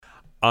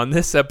On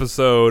this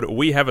episode,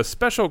 we have a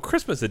special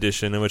Christmas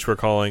edition in which we're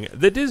calling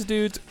The Diz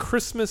Dudes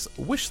Christmas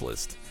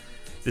Wishlist.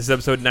 This is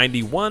episode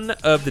 91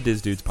 of the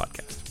Diz Dudes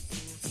podcast.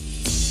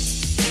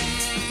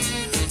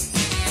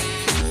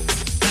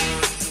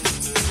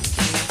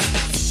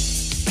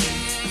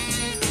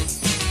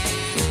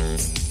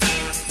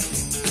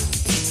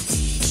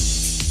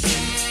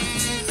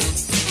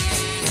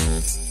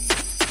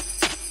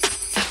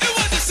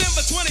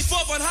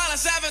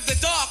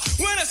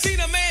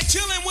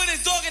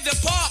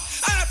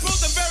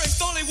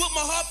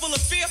 Full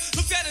of fear,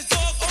 looked at his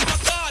dog, oh my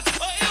God, a ill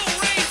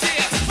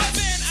reindeer. But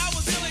then I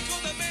was really cool,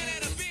 the man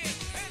had a beard.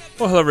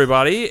 Well, hello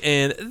everybody,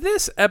 and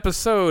this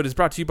episode is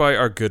brought to you by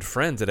our good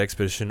friends at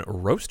Expedition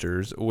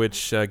Roasters,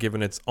 which,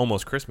 given it's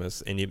almost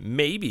Christmas, and it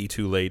may be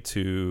too late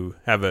to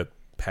have a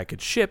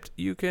package shipped,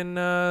 you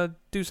can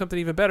do something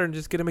even better and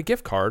just get them a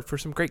gift card for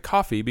some great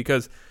coffee,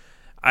 because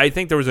I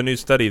think there was a new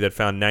study that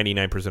found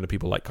 99% of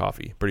people like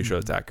coffee. Pretty sure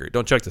it's accurate.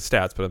 Don't check the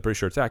stats, but I'm pretty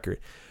sure it's accurate.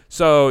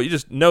 So you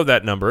just know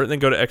that number, and then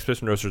go to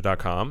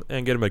expeditionroasters.com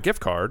and get them a gift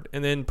card,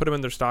 and then put them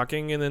in their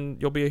stocking, and then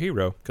you'll be a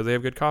hero because they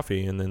have good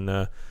coffee, and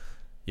then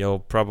you'll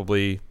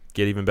probably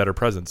get even better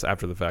presents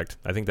after the fact.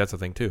 I think that's a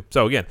thing too.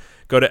 So again,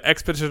 go to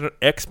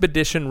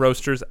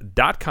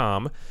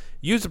expeditionroasters.com,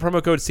 use the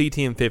promo code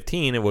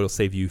CTM15, and it will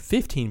save you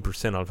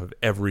 15% off of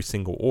every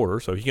single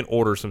order. So you can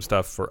order some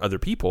stuff for other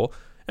people,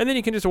 and then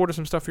you can just order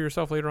some stuff for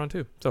yourself later on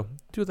too. So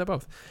do that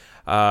both.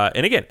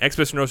 And again,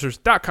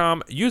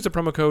 expeditionroasters.com. Use the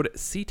promo code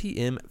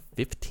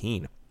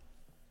CTM15.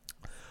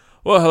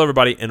 Well, hello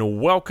everybody, and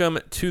welcome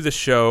to the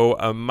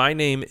show. My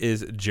name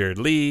is Jared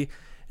Lee,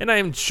 and I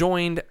am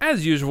joined,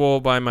 as usual,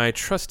 by my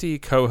trusty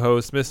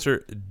co-host,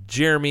 Mr.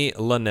 Jeremy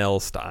Linnell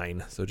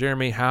Stein. So,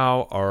 Jeremy,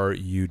 how are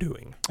you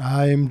doing?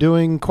 I'm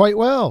doing quite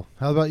well.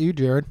 How about you,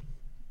 Jared?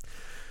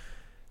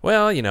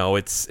 Well, you know,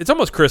 it's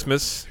almost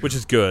Christmas, which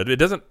is good.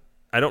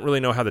 I don't really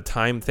know how the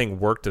time thing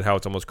worked and how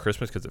it's almost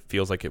Christmas because it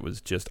feels like it was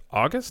just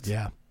August.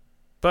 Yeah.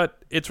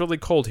 But it's really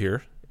cold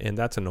here, and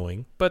that's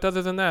annoying. But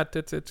other than that,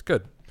 it's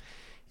good.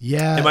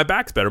 Yeah. And my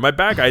back's better. I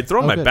had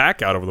thrown my good.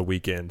 back out over the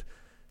weekend,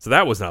 so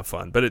that was not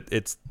fun. But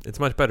it's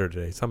much better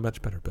today. It's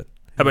much better. But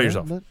how about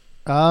yourself?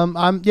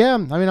 I'm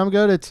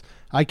good.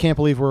 I can't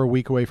believe we're a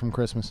week away from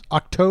Christmas.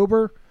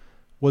 October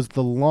was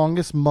the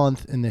longest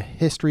month in the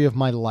history of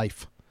my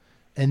life.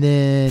 And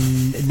then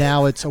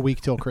now it's a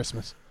week till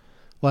Christmas.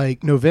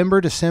 Like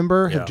November,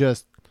 December have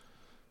just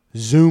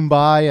zoomed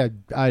by.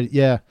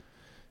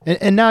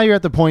 And now you're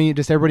at the point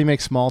everybody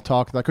makes small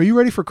talk. Like, are you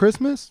ready for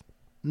Christmas?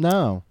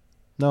 No,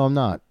 I'm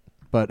not.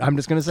 But I'm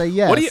just going to say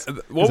yes.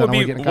 What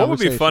would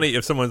be funny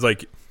if someone's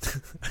like,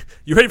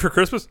 you ready for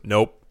Christmas?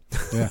 Nope.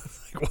 Yeah.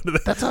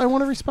 That's how I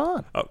want to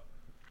respond. Oh.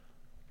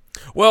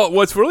 Well,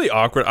 what's really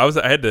awkward, I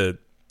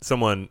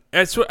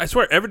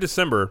swear every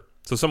December,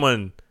 so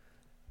someone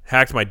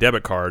hacked my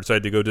debit card, so I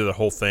had to go do the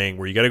whole thing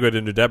where you got to go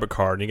into a debit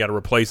card and you got to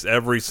replace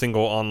every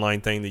single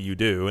online thing that you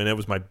do, and it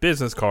was my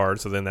business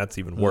card, so then that's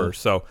even worse.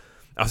 So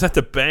I was at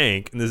the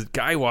bank, and this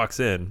guy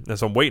walks in, and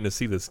so I'm waiting to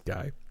see this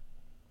guy,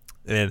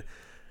 and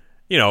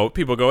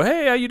people go,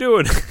 "Hey, how you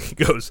doing?" He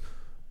goes,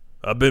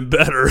 "I've been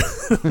better."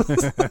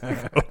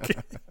 Okay,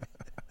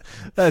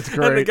 that's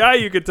great. And the guy,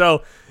 you could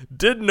tell,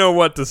 didn't know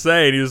what to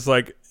say, and he was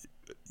like,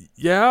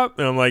 "Yeah,"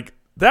 and I'm like,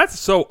 "That's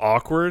so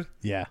awkward."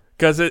 Yeah,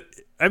 because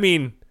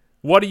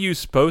what are you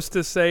supposed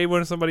to say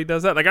when somebody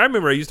does that? Like, I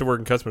remember I used to work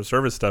in customer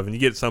service stuff, and you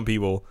get some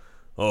people,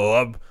 "Oh,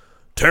 I'm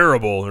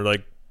terrible." And they're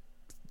like,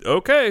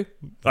 okay.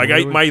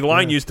 Like, my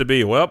line used to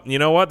be, "Well, you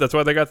know what? That's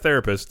why they got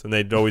therapists." And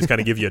they'd always kind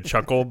of give you a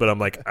chuckle, but I'm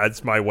like,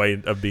 that's my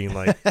way of being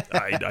like,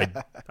 I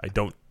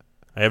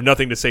have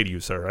nothing to say to you,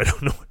 sir. I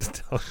don't know what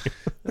to tell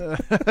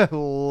you.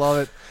 Love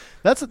it.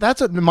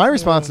 That's my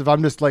response if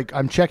I'm just like,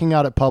 I'm checking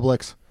out at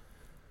Publix,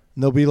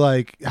 and they'll be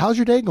like, "How's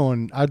your day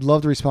going?" I'd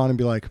love to respond and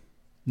be like,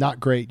 "Not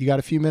great. You got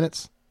a few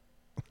minutes?"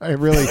 I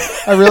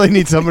really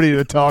need somebody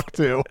to talk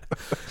to.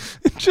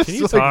 Just Can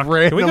you like talk?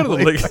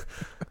 randomly.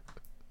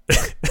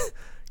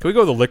 Can we go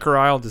to the liquor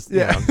aisle? I'm just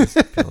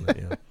feeling it,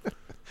 yeah.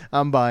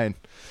 I'm buying.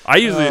 I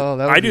usually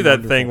I do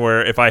that thing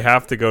where if I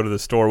have to go to the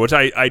store, which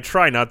I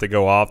try not to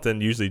go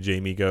often. Usually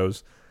Jamie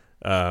goes,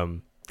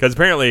 because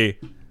apparently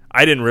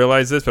I didn't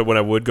realize this, but when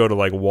I would go to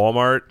like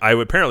Walmart, I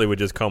would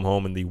just come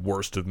home in the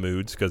worst of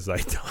moods because I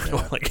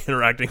don't like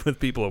interacting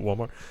with people at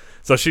Walmart.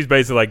 So she's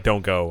basically like,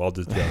 "Don't go. I'll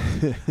just go."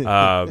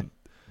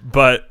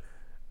 But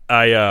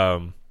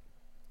I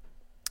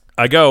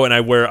go and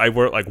I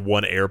wear like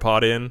one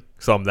AirPod in,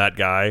 so I'm that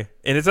guy,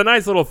 and it's a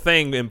nice little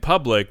thing in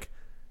public.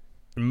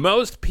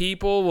 Most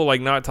people will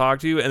like not talk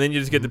to you, and then you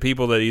just get the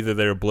people that either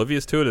they're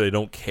oblivious to it or they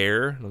don't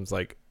care. And I was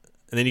like,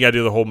 and then you got to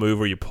do the whole move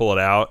where you pull it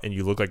out and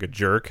you look like a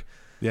jerk.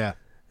 Yeah.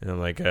 And I'm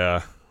like,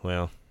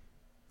 well,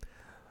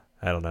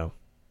 I don't know.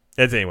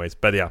 Anyways,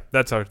 but yeah,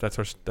 that's our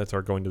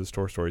going to the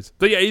store stories.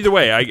 So yeah, either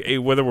way,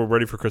 whether we're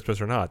ready for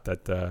Christmas or not,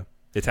 that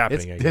it's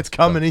happening. It's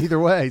coming either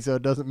way, so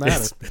it doesn't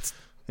matter. It's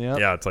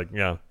like,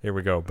 here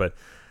we go. But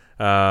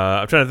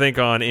I'm trying to think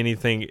on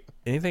anything.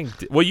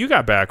 Well, you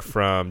got back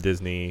from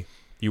Disney.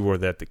 You were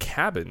at the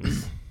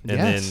cabins. And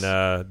Yes.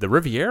 then the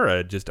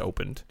Riviera just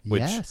opened,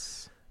 which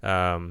yes.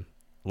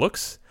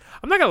 looks,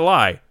 I'm not going to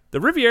lie, the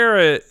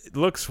Riviera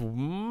looks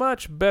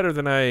much better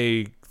than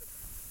I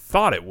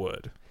thought it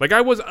would. Like,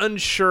 I was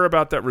unsure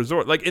about that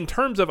resort. Like, in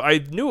terms of, I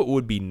knew it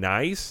would be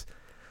nice,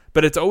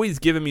 but it's always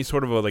given me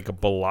sort of a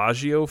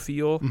Bellagio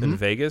feel in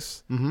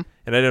Vegas. Mm-hmm.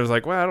 And then I was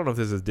like, well, I don't know if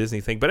this is a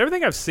Disney thing. But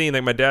everything I've seen,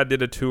 like my dad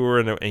did a tour,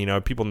 and you know,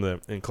 people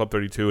in Club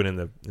 32 and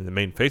in the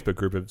main Facebook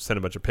group have sent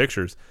a bunch of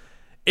pictures.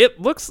 It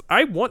looks,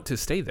 I want to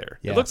stay there.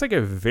 Yeah. It looks like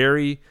a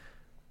very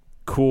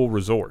cool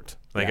resort.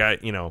 Like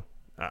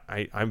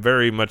I'm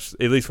very much,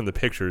 at least from the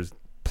pictures,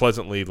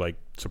 pleasantly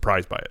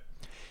surprised by it.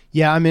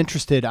 Yeah, I'm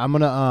interested. I'm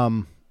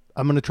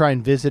gonna try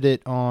and visit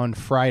it on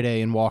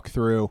Friday and walk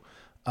through.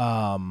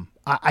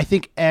 I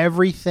think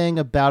everything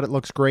about it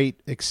looks great,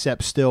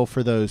 except still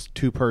for those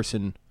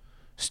 2-person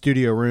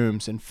studio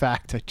rooms. In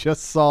fact, I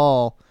just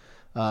saw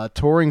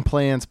Touring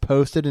Plans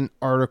posted an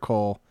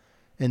article,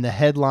 and the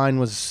headline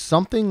was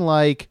something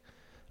like,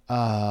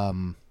 I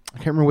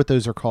can't remember what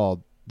those are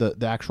called,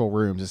 the actual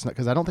rooms. It's not,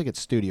 because I don't think it's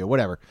studio,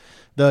 whatever.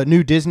 The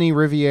new Disney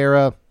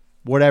Riviera,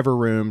 whatever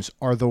rooms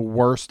are the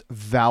worst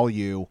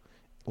value,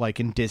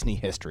 in Disney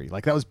history.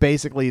 That was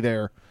basically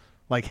their,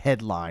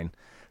 headline.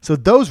 So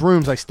those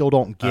rooms I still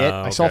don't get.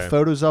 I saw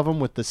photos of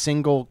them with the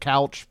single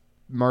couch,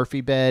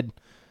 Murphy bed,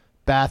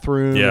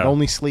 bathroom. Yeah. It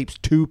only sleeps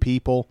 2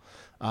 people.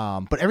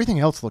 But everything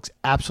else looks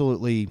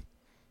absolutely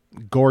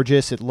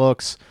gorgeous. It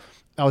looks...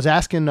 I was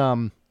asking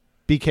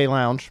BK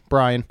Lounge,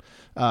 Brian,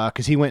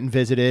 because he went and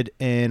visited,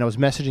 and I was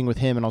messaging with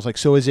him, and I was like,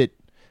 so does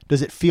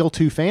it feel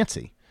too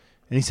fancy?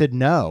 And he said,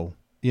 no.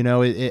 You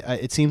know,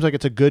 it seems like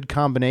it's a good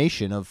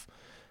combination of,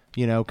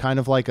 you know, kind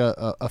of like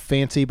a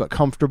fancy but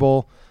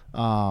comfortable.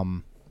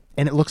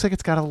 And it looks like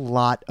it's got a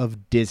lot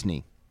of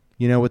Disney,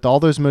 you know, with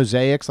all those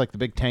mosaics, like the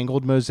big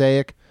Tangled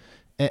mosaic.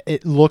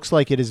 It looks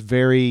like it is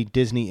very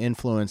Disney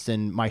influenced.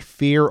 And my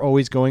fear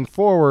always going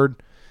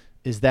forward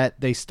is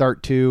that they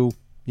start to,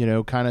 you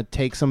know, kind of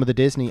take some of the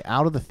Disney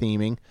out of the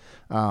theming.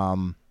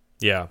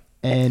 Yeah.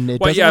 And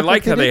I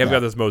like how they have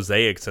got those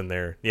mosaics in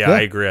there. Yeah,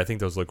 I agree. I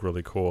think those look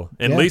really cool.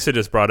 And Lisa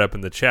just brought up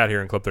in the chat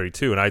here in Club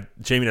 32, and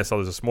Jamie and I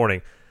saw this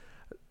morning.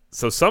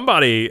 So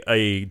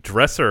a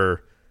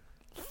dresser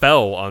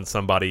fell on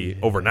somebody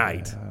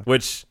overnight,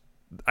 which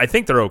I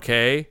think they're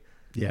okay.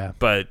 Yeah,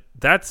 but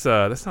that's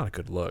not a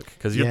good look,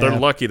 because they're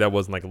lucky that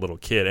wasn't a little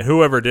kid, and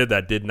whoever did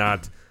that did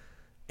not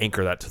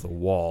anchor that to the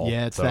wall.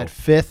 Yeah, it's that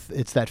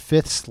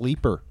fifth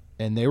sleeper,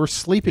 and they were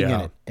sleeping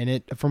in it, and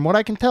it, from what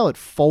I can tell, it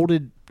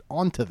folded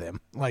onto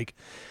them.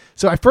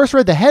 So I first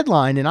read the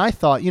headline, and I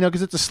thought, you know,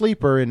 because it's a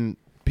sleeper, and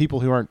people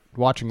who aren't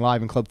watching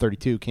live in Club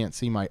 32 can't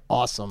see my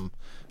awesome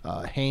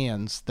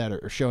hands that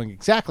are showing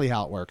exactly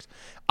how it works.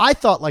 I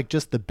thought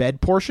just the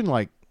bed portion,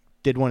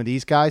 did one of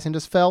these guys and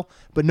just fell,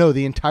 but no,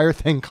 the entire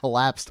thing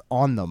collapsed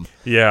on them.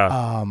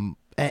 Yeah.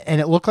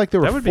 And it looked like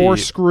there were 4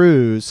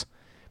 screws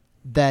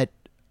that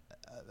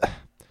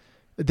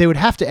they would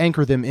have to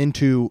anchor them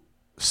into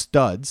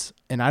studs,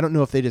 and I don't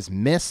know if they just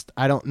missed.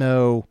 I don't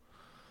know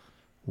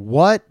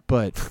what,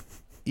 but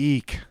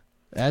eek.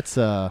 That's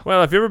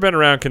well, if you've ever been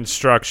around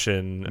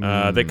construction,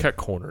 they cut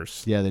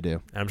corners. Yeah, they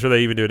do. I'm sure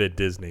they even do it at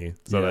Disney.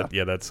 So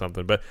that's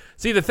something. But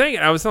see, the thing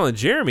I was telling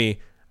Jeremy,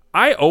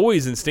 I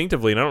always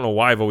instinctively, and I don't know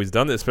why I've always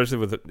done this,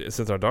 especially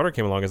since our daughter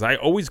came along, is I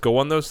always go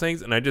on those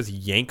things and I just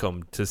yank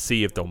them to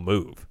see if they'll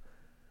move,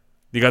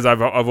 because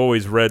I've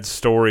always read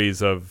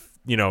stories of,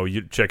 you know,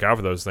 you check out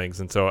for those things,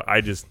 and so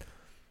I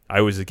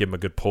always just give them a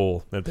good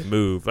pull if they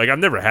move. I've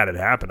never had it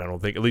happen, I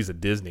don't think, at least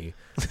at Disney.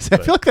 I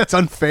feel like that's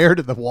unfair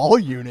to the wall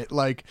unit.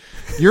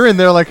 You're in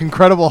there like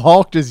Incredible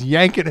Hulk, just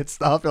yanking at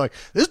stuff. You're like,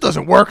 this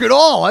doesn't work at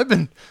all. I've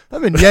been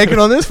yanking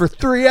on this for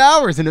 3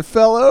 hours and it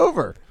fell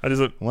over. I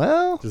just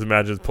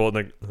imagine it's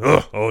pulling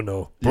oh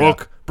no,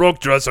 broke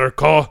dresser.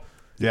 Call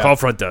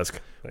front desk.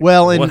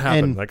 What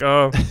happened?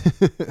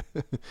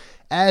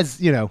 As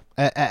you know,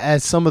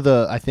 as some of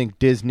the, I think,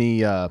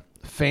 Disney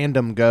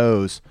fandom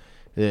goes,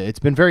 it's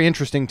been very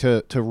interesting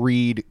to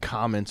read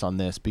comments on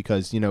this,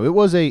 because, you know, it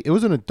was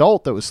an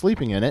adult that was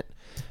sleeping in it,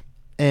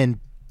 and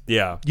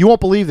you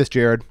won't believe this,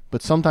 Jared,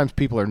 but sometimes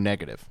people are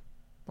negative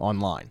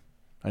online.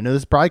 I know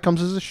this probably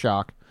comes as a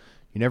shock.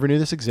 You never knew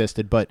this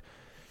existed, but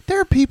there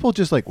are people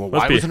just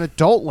why was an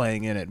adult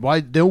laying in it?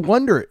 Why? No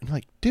wonder.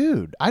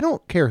 Dude, I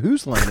don't care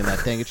who's laying in that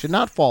thing. It should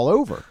not fall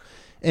over.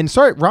 And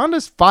sorry,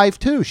 Rhonda's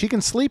 5'2". She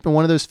can sleep in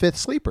one of those fifth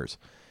sleepers.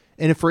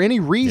 And if for any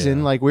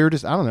reason, we were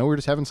just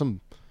having some,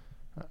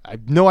 I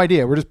have no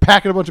idea, we're just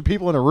packing a bunch of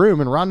people in a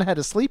room and Rhonda had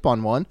to sleep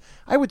on one,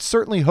 I would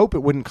certainly hope it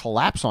wouldn't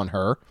collapse on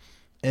her.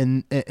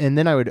 And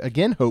then I would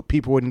again hope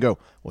people wouldn't go,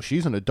 well,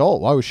 she's an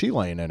adult, why was she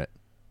laying in it?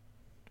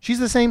 She's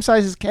the same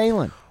size as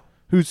Kaylin,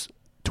 who's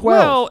 12.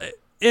 Well,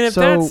 and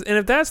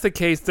if that's the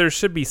case, there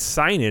should be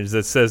signage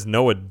that says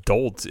no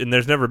adults, and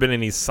there's never been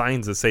any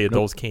signs that say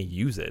adults can't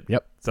use it.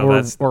 Yep.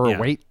 So or a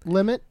weight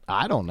limit.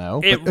 I don't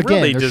know. It but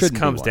really again, just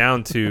comes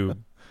down to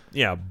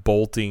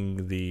bolting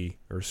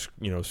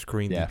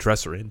screwing the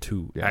dresser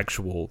into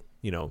actual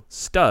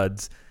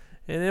studs,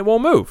 and it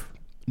won't move.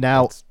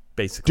 Now, that's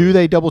basically, do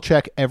they double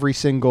check every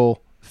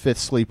single fifth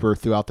sleeper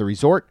throughout the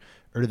resort,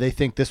 or do they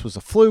think this was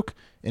a fluke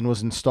and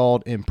was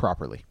installed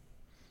improperly?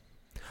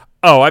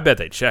 Oh, I bet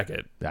they check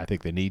it. I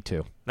think they need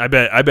to. I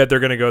bet they're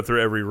going to go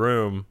through every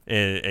room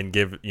and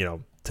give,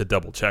 to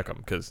double check them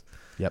because,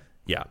 Yep.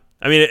 yeah.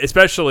 I mean,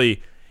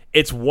 especially,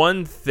 it's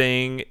one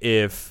thing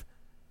if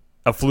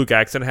a fluke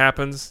accident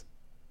happens,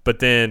 but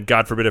then,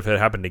 God forbid, if it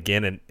happened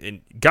again,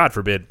 and God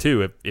forbid,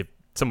 too, if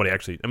somebody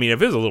actually, I mean,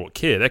 if it was a little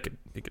kid, it could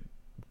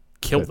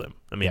kill them,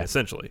 I mean,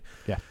 essentially.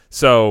 Yeah.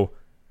 So,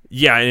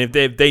 yeah, and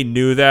if they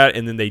knew that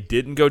and then they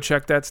didn't go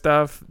check that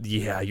stuff,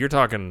 yeah, you're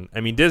talking, I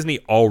mean, Disney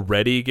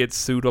already gets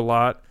sued a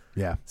lot.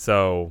 Yeah.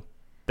 So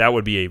that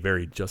would be a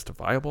very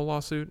justifiable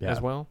lawsuit as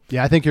well.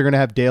 Yeah, I think you're going to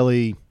have you're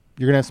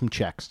going to have some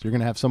checks. You're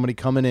going to have somebody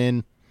coming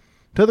in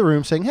to the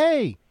room saying,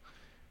 hey,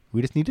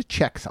 we just need to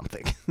check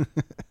something.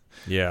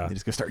 Yeah. They're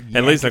just going to start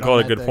and Lisa Nicole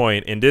had a good thing.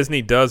 point. And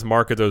Disney does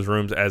market those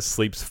rooms as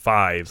Sleeps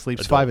 5.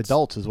 Sleeps 5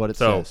 adults is what it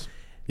says.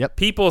 Yep.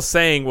 People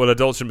saying, well,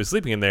 adults shouldn't be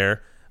sleeping in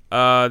there,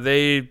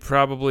 they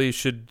probably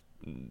should,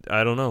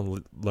 I don't know,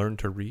 learn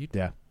to read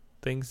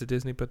things that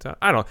Disney puts out.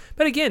 I don't know.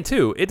 But again,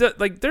 too, it does,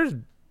 like, there's,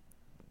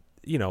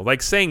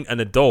 like saying an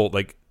adult,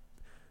 like,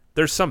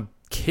 there's some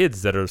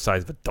kids that are the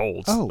size of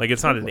adults. Oh, like,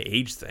 it's not an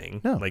age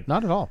thing. No, like,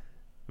 not at all.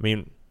 I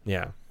mean,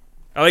 yeah.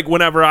 Like,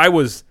 whenever I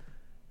was,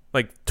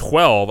 like,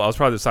 12, I was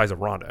probably the size of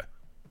Rhonda.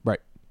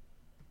 Right.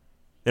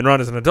 And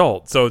Rhonda's an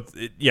adult. So,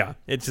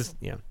 it's just,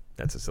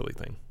 that's a silly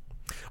thing.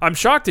 I'm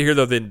shocked to hear,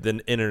 though, that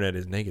the internet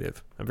is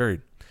negative. I'll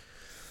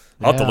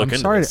have to look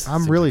into this.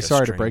 I'm Seems really like a sorry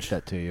to strange- break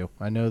that to you.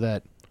 I know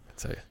that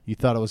say. you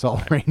thought it was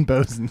all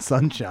rainbows and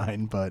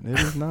sunshine, but it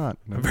is not.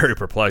 No. I'm very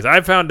perplexed.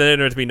 I've found the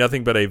internet to be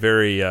nothing but a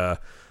very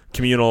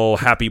communal,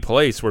 happy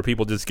place where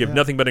people just give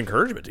nothing but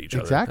encouragement to each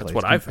other. Exactly. That's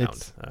what I've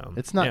found.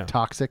 It's not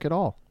toxic at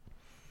all.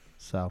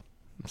 So,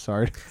 I'm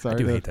sorry. I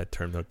do hate that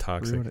term, though,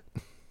 toxic.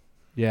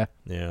 Yeah.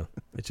 Yeah.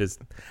 It's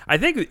just, I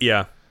think,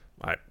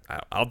 I'll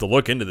have to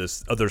look into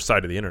this other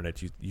side of the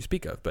internet you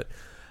speak of, but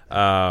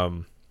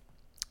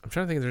I'm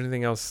trying to think if there's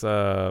anything else.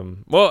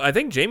 Well, I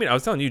think I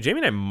was telling you, Jamie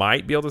and I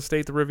might be able to stay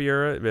at the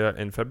Riviera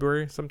in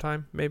February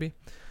sometime, maybe.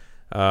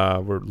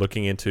 We're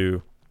looking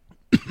into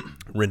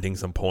renting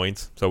some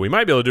points. So we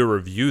might be able to do a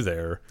review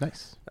there.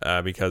 Nice.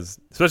 Because,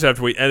 especially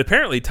after and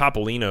apparently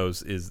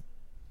Topolino's is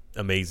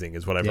amazing,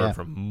 is what I've heard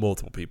from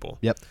multiple people.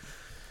 Yep.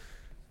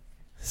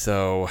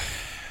 So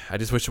I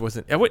just wish it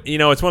wasn't.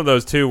 It's one of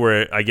those, too,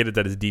 where I get it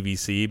that it's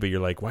DVC, but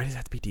you're like, why does it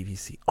have to be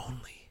DVC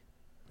only?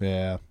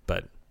 Yeah.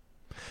 But.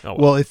 Oh,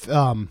 well, if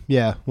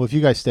if you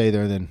guys stay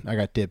there, then I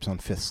got dibs on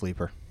fifth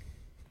sleeper.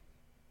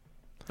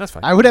 That's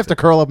fine. I would have to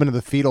curl up into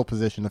the fetal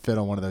position to fit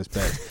on one of those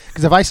beds.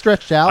 Because if I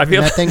stretched out and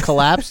that thing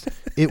collapsed,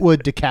 it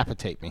would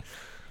decapitate me.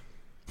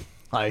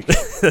 Like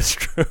that's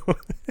true.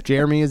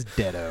 Jeremy is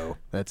deado.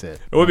 That's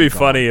it. It would be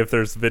funny if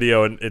there's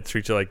video and it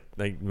treats you like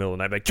middle of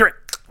the night, like Jerry,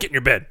 get in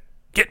your bed,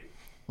 get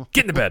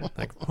in the bed.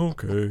 Like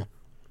okay.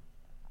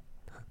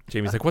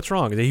 Jamie's like, what's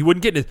wrong? He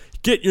wouldn't get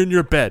in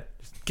your bed.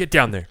 Just get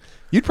down there.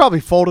 You'd probably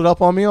fold it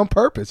up on me on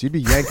purpose. You'd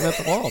be yanking at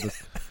the wall.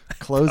 Just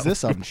close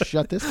this up and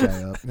shut this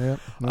guy up. Yeah,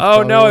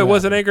 oh, no, it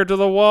wasn't anchored to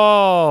the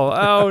wall.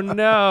 Oh,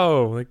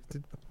 no. Like,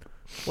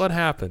 what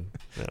happened?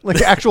 Yeah. Like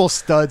actual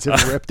studs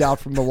have ripped out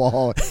from the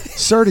wall.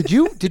 Sir, did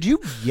you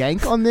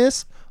yank on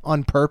this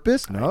on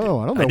purpose? No,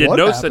 I don't know. I did what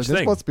no happened. such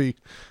thing.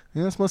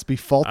 This must be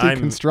faulty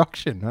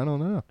construction. I don't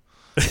know.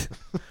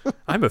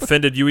 I'm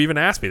offended you even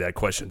asked me that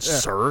question,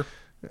 sir.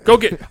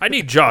 I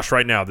need Josh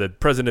right now, the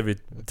president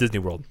of Disney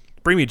World.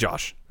 Bring me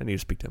Josh. I need to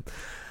speak to him.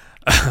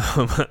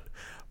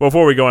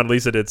 Before we go on,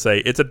 Lisa did say,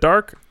 it's a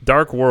dark,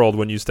 dark world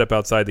when you step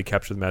outside to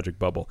capture the magic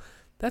bubble.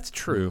 That's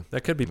true.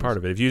 That could be part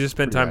of it. If you just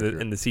spend time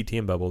in the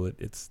CTM bubble,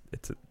 it's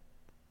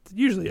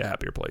usually a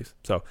happier place.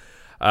 So,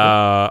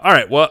 all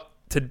right. Well,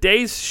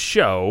 today's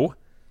show,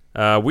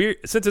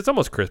 since it's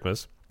almost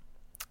Christmas,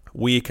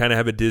 we kind of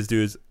have a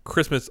Disdu's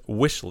Christmas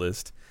wish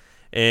list.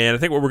 And I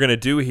think what we're going to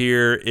do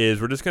here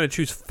is we're just going to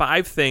choose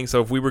 5 things. So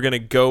if we were going to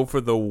go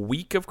for the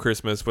week of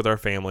Christmas with our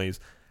families,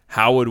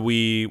 how would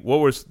we?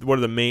 What are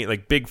the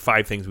main big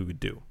 5 things we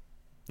would do?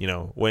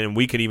 When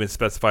we could even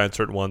specify on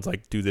certain ones,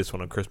 like do this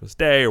one on Christmas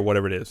Day or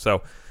whatever it is.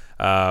 So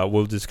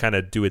we'll just kind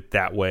of do it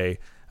that way.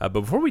 But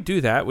before we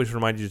do that, we just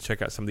remind you to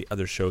check out some of the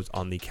other shows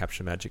on the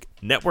Capture the Magic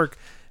Network.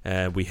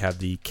 We have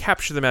the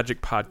Capture the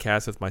Magic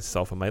podcast with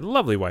myself and my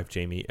lovely wife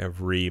Jamie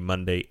every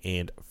Monday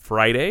and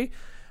Friday.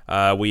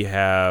 We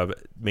have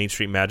Main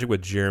Street Magic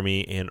with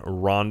Jeremy and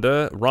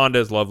Rhonda. Rhonda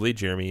is lovely.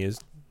 Jeremy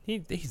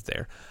he's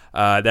there.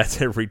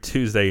 That's every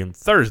Tuesday and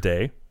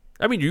Thursday.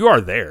 I mean, you are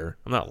there.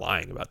 I'm not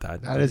lying about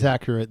that. That is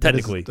accurate.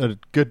 Technically. That is a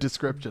good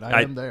description.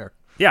 I am there.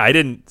 Yeah, I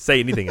didn't say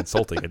anything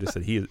insulting. I just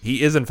said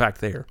he is in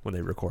fact there when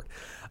they record.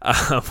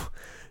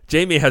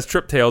 Jamie has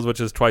Trip Tales,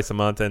 which is twice a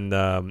month. And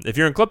if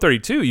you're in Club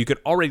 32, you can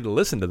already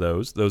listen to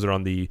those. Those are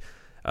on the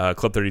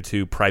Club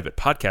 32 private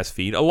podcast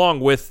feed, along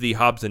with the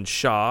Hobbs and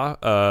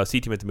Shaw C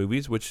Team at the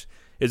Movies, which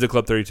is a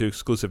Club 32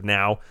 exclusive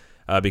now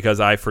because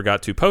I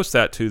forgot to post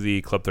that to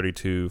the Club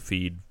 32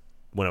 feed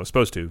when I was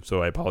supposed to,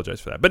 so I apologize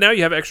for that. But now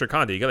you have extra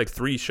content. You got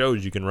 3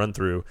 shows you can run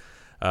through.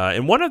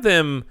 And one of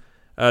them,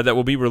 that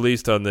will be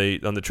released on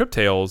the Trip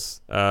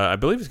Tales. I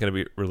believe it's going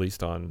to be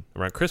released on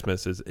around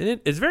Christmas. It's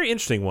a very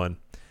interesting one.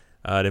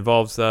 It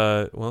involves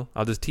well,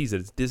 I'll just tease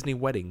it. It's Disney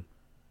wedding.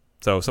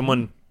 So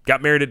someone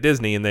got married at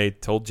Disney and they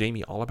told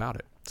Jamie all about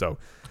it. So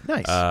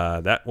Nice.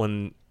 that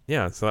one,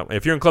 yeah. So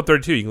if you're in Club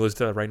 32, you can listen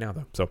to that right now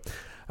though. So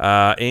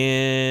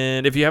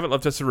and if you haven't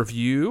left us a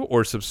review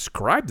or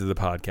subscribed to the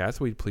podcast,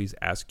 we'd please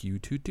ask you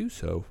to do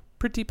so.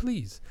 Pretty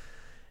please.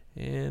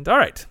 And all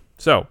right,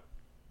 so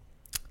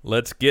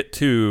let's get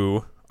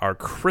to our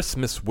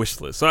Christmas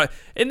wish list. So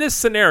in this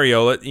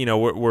scenario,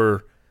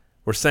 we're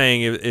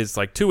saying it's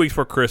like 2 weeks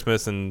before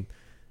Christmas, and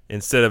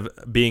instead of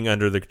being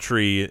under the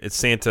tree, it's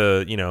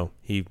Santa.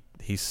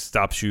 He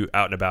stops you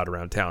out and about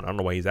around town. I don't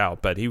know why he's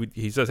out, but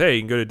he says, "Hey,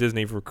 you can go to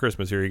Disney for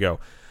Christmas. Here you go."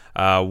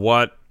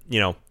 Well,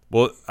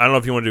 I don't know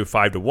if you want to do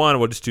 5 to 1.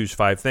 We'll just choose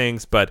 5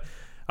 things, but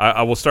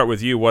I will start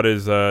with you. What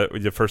is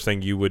the first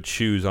thing you would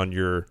choose on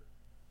your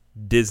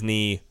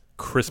Disney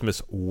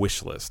Christmas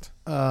wish list?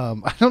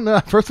 I don't know.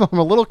 First of all, I'm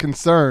a little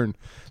concerned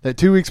that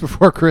 2 weeks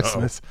before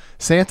Christmas,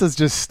 Santa's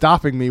just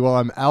stopping me while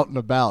I'm out and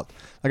about.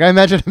 Like, I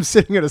imagine him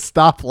sitting at a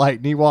stoplight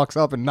and he walks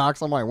up and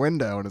knocks on my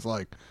window and is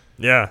like,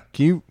 "Yeah,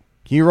 can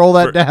you roll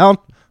that down?"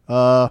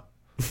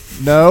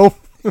 No.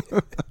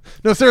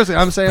 No, seriously,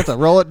 I'm Santa.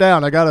 Roll it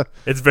down. I'm going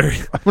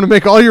to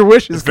make all your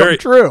wishes come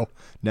true.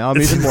 Now I'm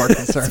even more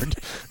concerned.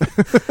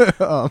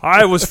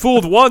 I was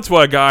fooled once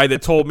by a guy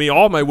that told me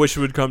all my wishes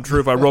would come true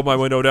if I rolled my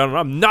window down, and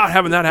I'm not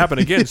having that happen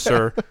again,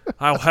 sir.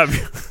 I'll have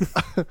you.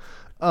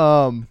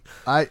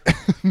 I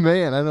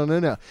don't know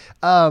now.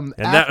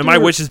 And my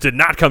wishes did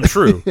not come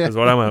true. Is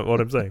what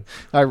I'm saying.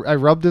 I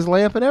rubbed his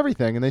lamp and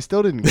everything, and they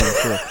still didn't come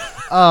true.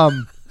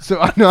 So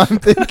I'm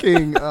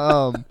thinking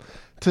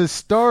to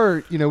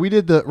start.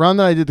 Ron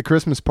and I did the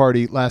Christmas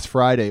party last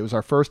Friday. It was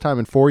our first time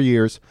in 4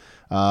 years.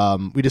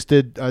 We just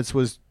did. This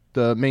was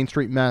the Main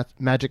Street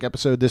Magic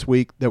episode this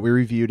week that we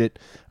reviewed it.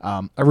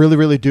 I really,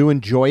 really do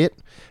enjoy it,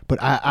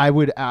 but I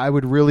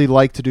would really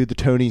like to do the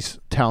Tony's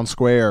Town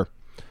Square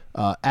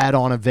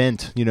add-on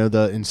event.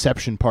 The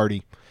Inception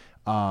party.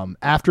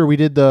 After we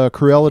did the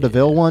Cruella de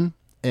Vil one,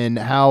 and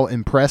how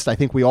impressed I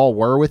think we all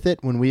were with it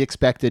when we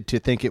expected to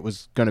think it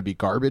was going to be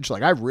garbage.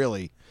 Like, I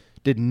really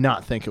did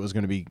not think it was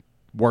going to be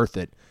worth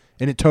it,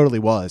 and it totally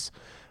was.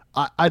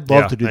 I'd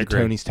love to do the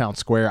Tony's Town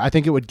Square. I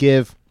think it would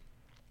give.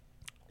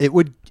 It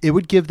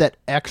would give that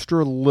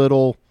extra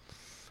little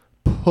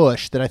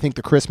push that I think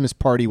the Christmas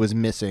party was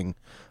missing,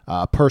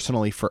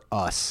 personally for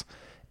us,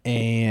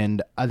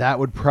 and that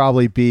would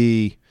probably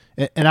be.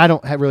 And I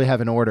don't really have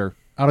an order.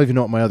 I don't even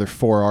know what my other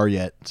 4 are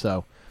yet.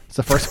 So it's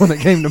the first one that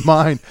came to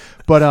mind.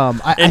 But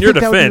in your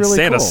defense, really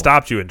Santa cool.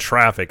 stopped you in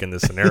traffic in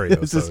this scenario.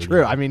 This is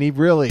true. I mean, he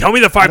really tell me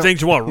the 5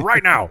 things you want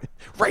right now.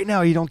 Right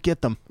now, you don't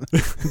get them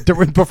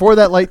before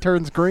that light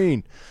turns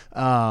green.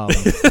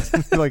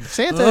 Like,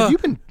 Santa, have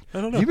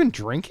you been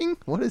drinking?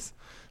 What is,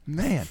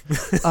 man?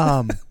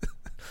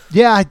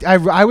 Yeah,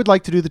 I would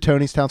like to do the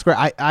Tony's Town Square.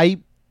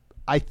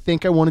 I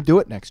think I want to do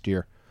it next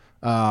year.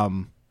 I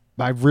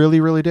really,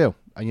 really do.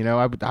 I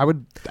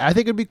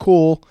think it'd be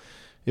cool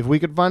if we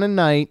could find a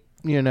night,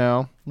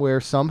 where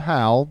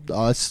somehow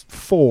us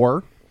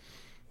 4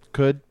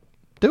 could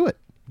do it.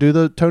 Do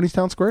the Tony's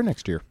Town Square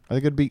next year. I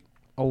think it'd be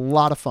a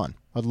lot of fun.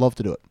 I'd love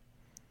to do it.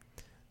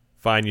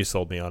 Fine, you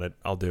sold me on it.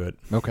 I'll do it.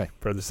 Okay.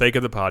 For the sake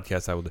of the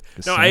podcast, I will do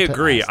it. No, Santa I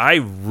agree. asked. I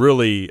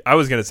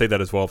was going to say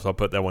that as well, so I'll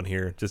put that one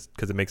here just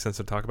because it makes sense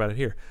to talk about it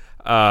here.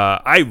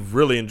 I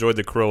really enjoyed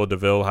the Cruella de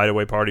Vil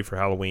hideaway party for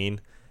Halloween.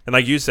 And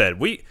like you said,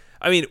 we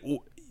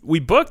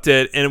booked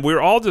it, and we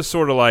were all just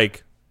sort of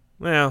like,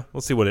 well,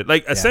 we'll see what it...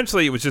 Like,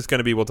 essentially, it was just going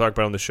to be, we'll talk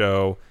about it on the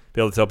show,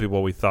 be able to tell people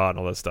what we thought and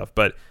all that stuff.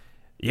 But,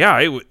 yeah,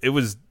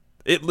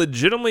 it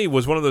legitimately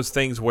was one of those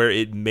things where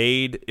it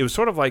was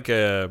sort of like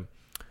a...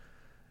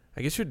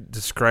 I guess you'd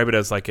describe it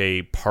as like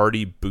a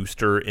party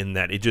booster in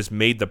that it just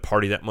made the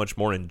party that much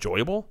more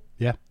enjoyable.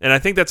 Yeah. And I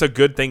think that's a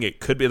good thing.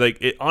 It could be like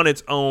it on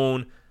its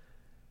own.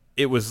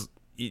 It was,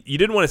 you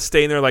didn't want to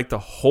stay in there like the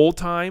whole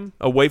time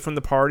away from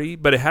the party,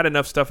 but it had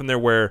enough stuff in there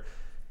where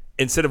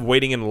instead of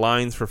waiting in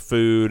lines for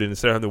food and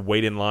instead of having to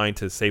wait in line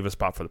to save a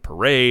spot for the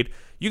parade,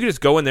 you could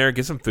just go in there,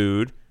 get some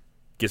food,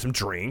 get some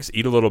drinks,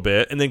 eat a little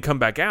bit, and then come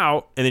back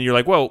out. And then you're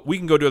like, well, we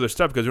can go do other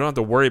stuff because we don't have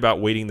to worry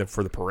about waiting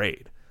for the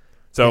parade.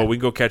 So we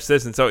can go catch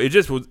this. And so it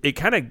just was, it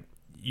kind of,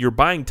 you're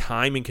buying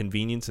time and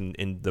convenience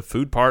in the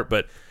food part,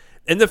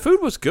 and the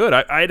food was good.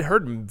 I had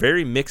heard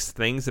very mixed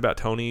things about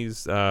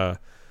Tony's,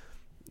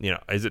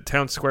 is it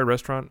Town Square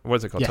Restaurant? What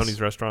is it called? Yes. Tony's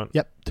Restaurant?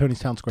 Yep. Tony's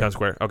Town Square. Town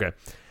Square. Okay.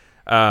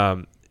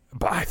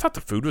 But I thought the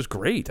food was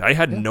great. I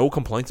had no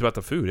complaints about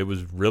the food. It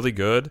was really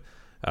good.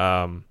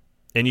 And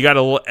you got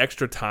a little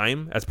extra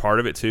time as part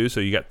of it too.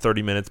 So you got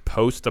 30 minutes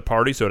post the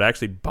party. So it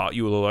actually bought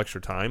you a little extra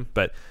time,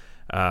 but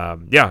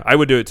I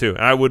would do it too.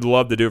 And I would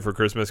love to do it for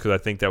Christmas because I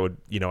think that would,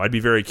 I'd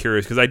be very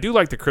curious because I do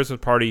like the Christmas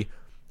party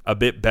a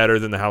bit better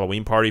than the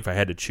Halloween party if I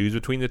had to choose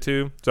between the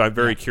two. So I'm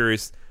very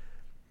curious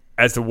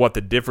as to what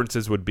the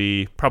differences would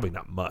be. Probably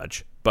not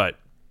much, but,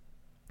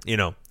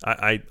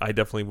 I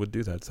definitely would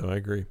do that. So I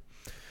agree.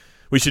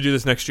 We should do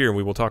this next year and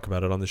we will talk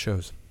about it on the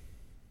shows.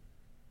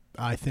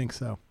 I think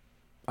so.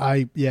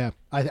 I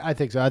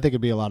think so. I think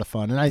it'd be a lot of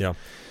fun. And Yeah.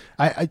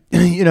 I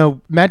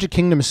Magic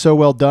Kingdom is so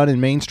well done, and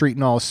Main Street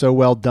and all is so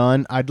well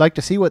done. I'd like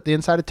to see what the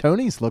inside of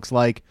Tony's looks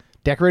like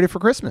decorated for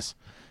Christmas.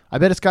 I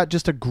bet it's got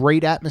just a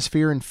great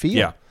atmosphere and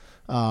feel.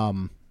 Yeah.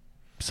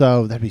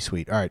 So that'd be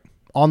sweet. All right.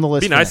 On the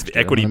list. It'd be nice if next the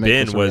year. I'm Equity gonna make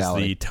Bin this a was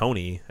reality. the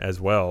Tony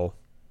as well.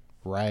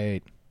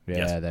 Right. Yeah,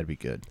 Yes. that'd be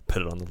good.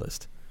 Put it on the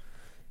list.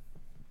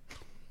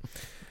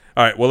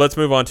 All right, well, let's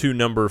move on to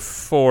number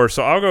 4.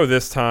 So I'll go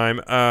this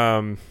time.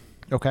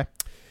 Okay.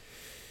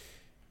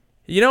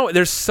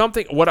 There's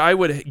something what I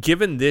would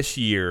given this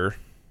year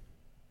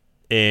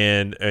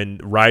and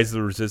Rise of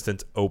the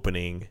Resistance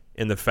opening,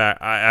 in the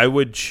fact I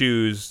would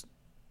choose,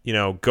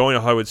 going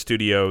to Hollywood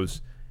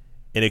Studios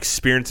and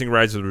experiencing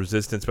Rise of the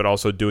Resistance, but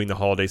also doing the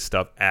holiday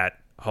stuff at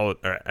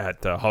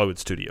Hollywood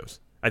Studios.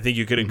 I think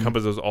you could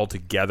encompass those all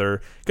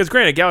together. Because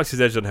granted,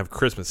 Galaxy's Edge doesn't have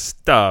Christmas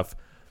stuff,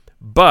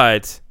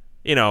 but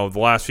the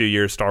last few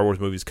years, Star Wars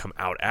movies come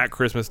out at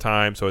Christmas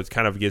time, so it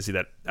kind of gives you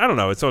that. I don't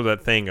know. It's sort of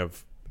that thing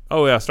of,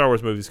 oh yeah, Star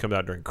Wars movies come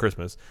out during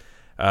Christmas.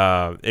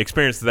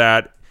 Experience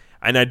that,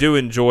 and I do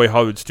enjoy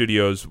Hollywood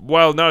Studios.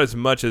 Well, not as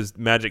much as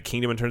Magic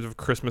Kingdom in terms of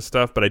Christmas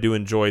stuff, but I do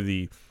enjoy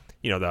the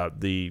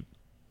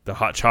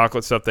hot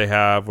chocolate stuff they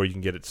have, where you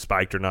can get it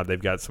spiked or not. They've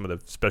got some of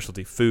the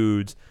specialty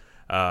foods.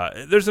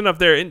 There's enough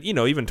there, and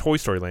even Toy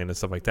Story Land and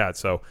stuff like that.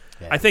 So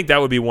yeah. I think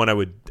that would be one I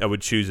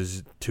would choose,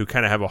 is to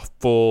kind of have a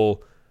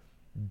full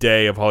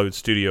day of Hollywood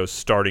Studios,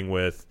 starting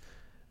with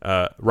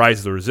Rise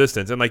of the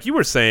Resistance. And like you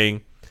were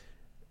saying,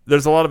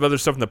 there's a lot of other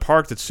stuff in the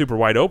park that's super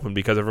wide open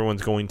because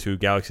everyone's going to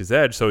Galaxy's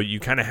Edge. So you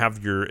kind of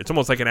have it's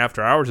almost like an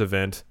after hours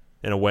event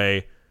in a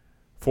way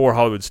for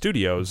Hollywood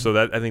Studios. So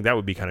that I think that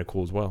would be kind of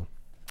cool as well.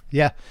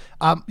 Yeah.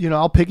 I'll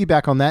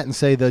piggyback on that and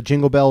say the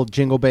Jingle Bell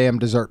Jingle Bam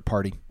dessert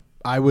party.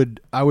 I would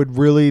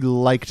really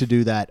like to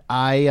do that.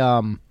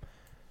 I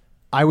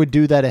would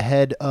do that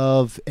ahead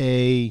of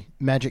a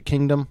Magic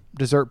Kingdom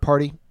dessert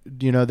party.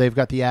 They've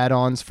got the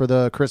add-ons for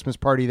the Christmas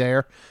party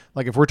there.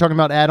 Like if we're talking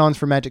about add-ons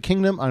for Magic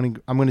Kingdom,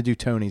 I'm going to do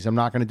Tony's. I'm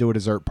not going to do a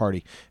dessert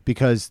party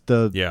because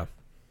the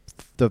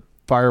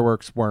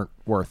fireworks weren't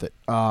worth it.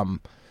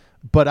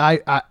 But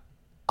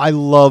I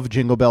love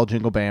Jingle Bell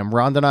Jingle Bam.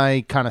 Rhonda and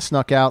I kind of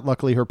snuck out.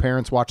 Luckily, her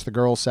parents watched the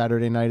girls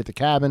Saturday night at the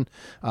cabin.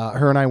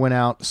 Her and I went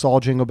out,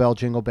 saw Jingle Bell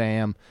Jingle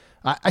Bam.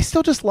 I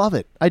still just love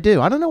it. I do.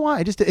 I don't know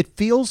why. It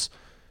feels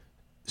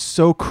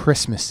so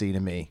Christmassy to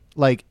me.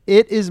 Like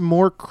it is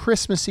more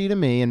Christmassy to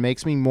me and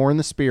makes me more in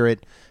the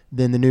spirit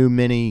than the new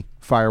mini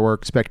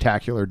firework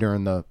spectacular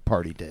during the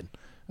party did.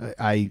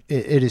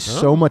 It is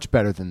so much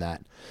better than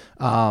that.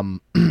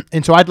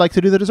 And so I'd like to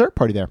do the dessert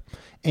party there.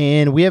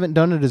 And we haven't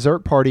done a dessert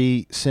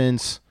party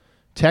since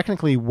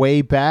technically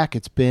way back.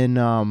 It's been,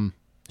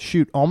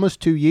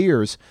 almost 2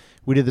 years.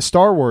 We did the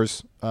Star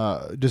Wars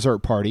dessert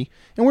party,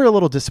 and we were a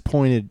little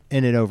disappointed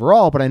in it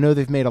overall, but I know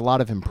they've made a lot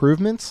of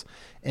improvements.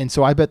 And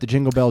so I bet the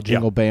Jingle Bell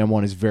Jingle Bam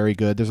one is very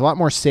good. There's a lot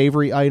more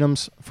savory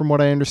items from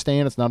what I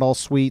understand. It's not all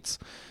sweets,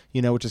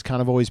 which has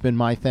kind of always been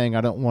my thing.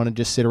 I don't want to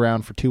just sit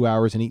around for 2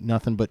 hours and eat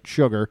nothing but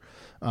sugar.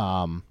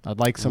 I'd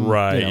like some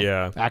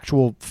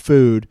actual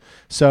food.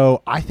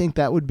 So I think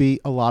that would be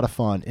a lot of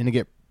fun. And to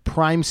get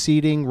prime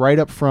seating right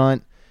up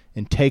front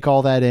and take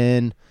all that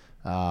in,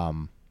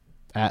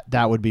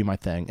 that would be my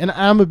thing. And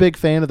I'm a big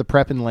fan of the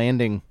Prep and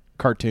Landing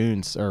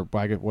cartoons, or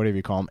whatever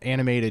you call them,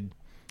 animated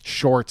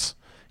shorts,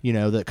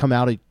 that come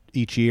out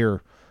each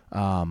year.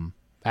 I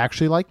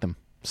actually like them.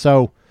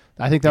 So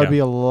I think that would be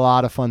a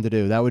lot of fun to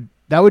do. That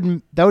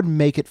would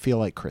make it feel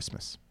like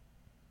Christmas.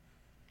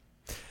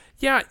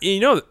 Yeah,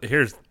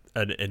 here's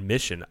an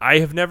admission. I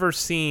have never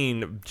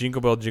seen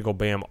Jingle Bell Jingle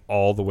Bam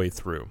all the way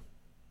through.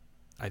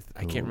 I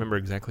can't remember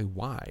exactly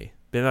why.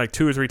 Been like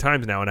 2 or 3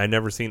 times now, and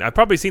I've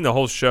probably seen the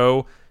whole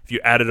show if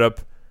you added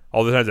up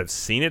all the times I've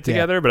seen it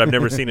together, but I've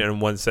never seen it in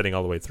one setting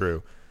all the way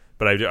through.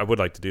 But I would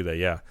like to do that,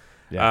 yeah.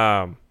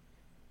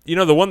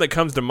 The one that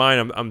comes to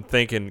mind, I'm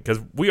thinking, because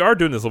we are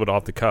doing this a little bit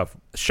off the cuff.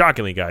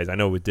 Shockingly, guys, I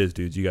know with Diz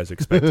Dudes, you guys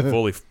expect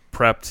fully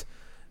prepped,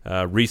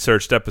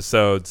 researched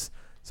episodes.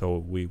 So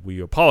we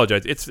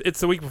apologize. It's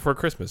the week before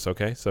Christmas,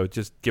 okay? So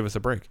just give us a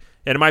break.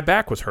 And my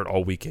back was hurt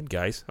all weekend,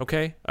 guys,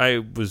 okay? I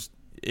was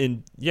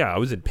in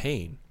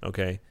pain,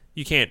 okay?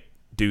 You can't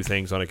do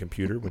things on a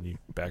computer when your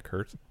back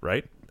hurts,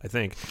 right? I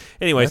think.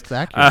 Anyways.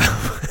 That's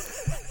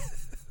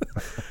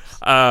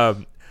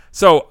accurate.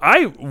 So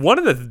one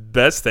of the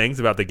best things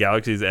about the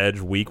Galaxy's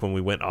Edge week when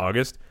we went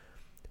August,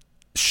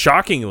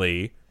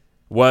 shockingly,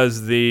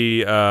 was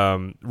the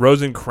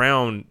Rose and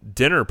Crown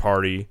dinner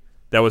party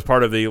that was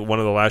part of one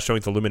of the last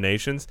showings,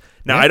 Illuminations.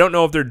 Now, I don't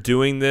know if they're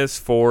doing this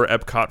for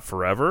Epcot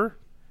Forever,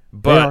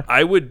 but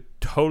I would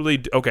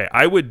totally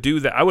I would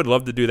do that. I would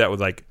love to do that with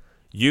like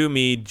you,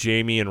 me,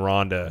 Jamie, and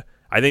Rhonda.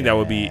 I think that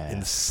would be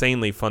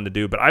insanely fun to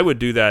do, but I would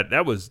do that.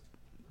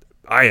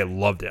 I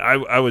loved it.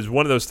 I was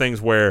one of those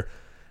things where,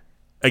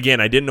 again,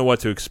 I didn't know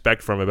what to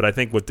expect from it, but I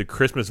think with the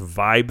Christmas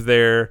vibe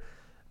there,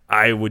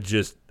 I would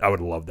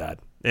love that.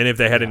 And if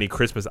they had any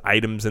Christmas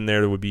items in there,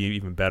 that would be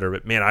even better.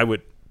 But man,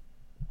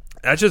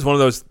 that's just one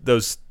of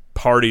those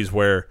parties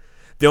where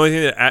The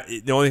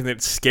only thing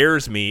that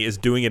scares me is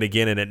doing it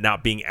again and it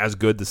not being as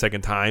good the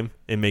second time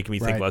and making me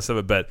think Right. less of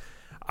it. But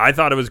I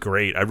thought it was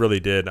great. I really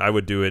did. I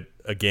would do it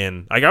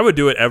again. Like I would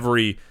do it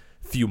every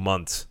few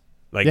months.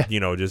 Like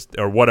just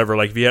or whatever.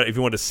 Like if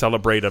you want to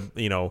celebrate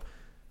a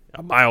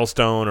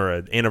milestone or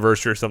an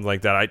anniversary or something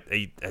like that,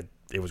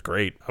 it was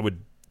great. I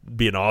would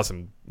be an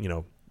awesome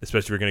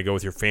especially if you're going to go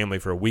with your family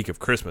for a week of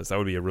Christmas. That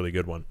would be a really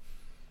good one.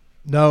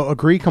 No,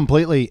 agree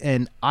completely.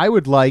 And I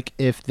would like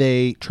if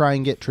they try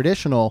and get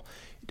traditional.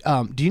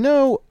 Do you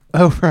know?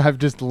 I've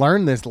just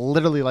learned this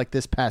literally like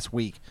this past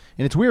week,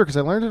 and it's weird because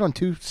I learned it on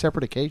 2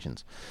 separate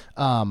occasions.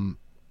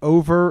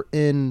 Over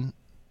in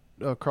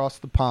across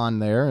the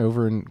pond there,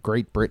 over in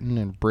Great Britain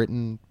and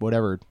Britain,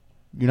 whatever,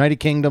 United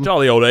Kingdom,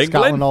 Jolly old England.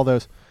 Scotland, all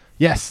those.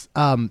 Yes.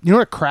 You know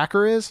what a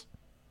cracker is?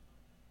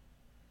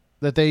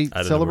 That they I didn't know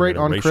we were celebrate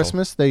getting on racial.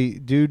 Christmas. They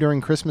do during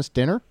Christmas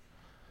dinner.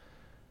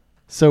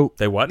 So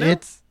They what now?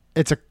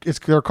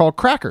 they're called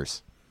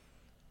crackers.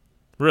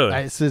 Really?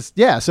 It says,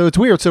 so it's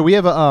weird. So we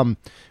have a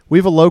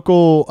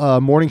local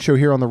morning show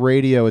here on the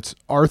radio. It's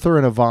Arthur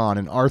and Yvonne,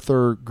 and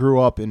Arthur grew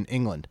up in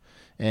England,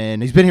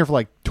 and he's been here for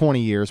like 20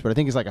 years, but I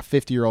think he's like a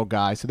 50-year-old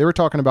guy. So they were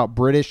talking about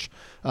British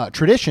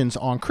traditions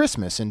on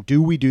Christmas, and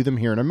do we do them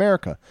here in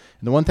America?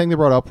 And the one thing they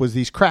brought up was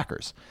these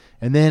crackers.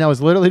 And then I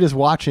was literally just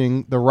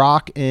watching The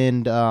Rock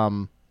and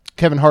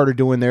Kevin Hart are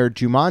doing their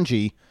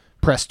Jumanji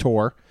press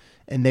tour,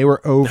 and they were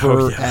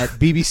over at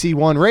BBC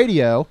One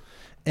Radio,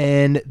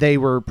 and they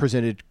were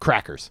presented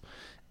crackers.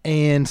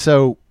 And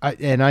so,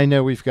 I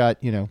know we've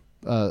got,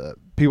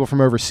 people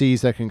from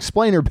overseas that can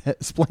explain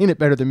it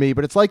better than me,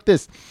 but it's like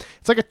this.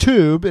 It's like a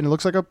tube, and it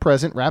looks like a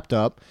present wrapped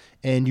up,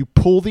 and you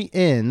pull the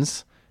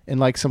ends, and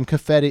like some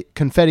confetti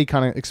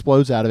kind of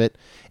explodes out of it.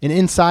 And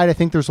inside, I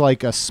think there's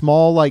like a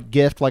small like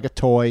gift, like a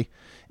toy.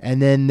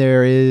 And then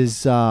there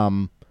is,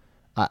 I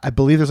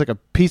believe there's like a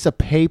piece of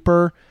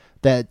paper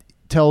that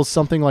tells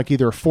something like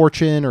either a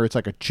fortune or it's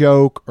like a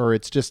joke or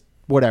it's just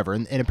whatever.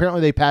 And apparently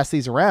they pass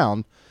these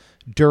around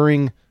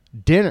during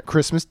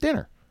Christmas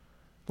dinner.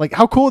 Like,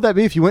 how cool would that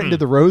be if you went into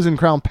the Rose and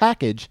Crown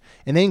package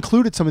and they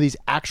included some of these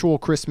actual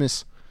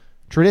Christmas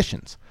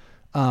traditions?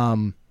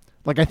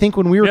 Like, I think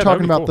when we were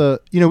talking about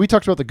we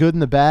talked about the good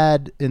and the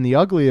bad and the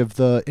ugly of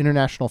the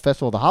International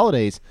Festival of the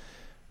Holidays.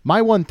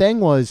 My one thing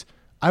was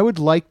I would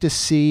like to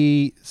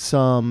see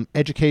some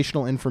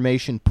educational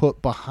information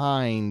put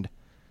behind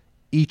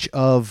each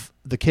of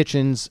the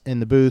kitchens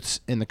and the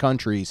booths in the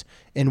countries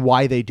and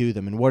why they do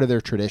them and what are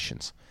their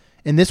traditions.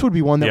 And this would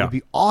be one that would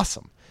be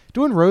awesome.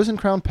 Doing Rose and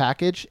Crown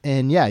package,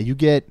 and you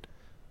get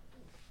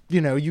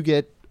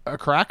a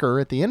cracker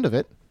at the end of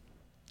it.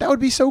 That would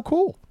be so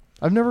cool.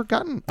 I've never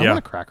gotten. I want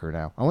a cracker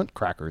now. I want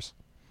crackers.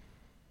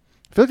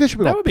 I feel like they should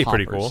be. That would be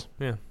poppers. pretty cool.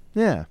 Yeah.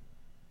 Yeah.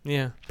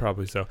 Yeah,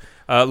 probably so.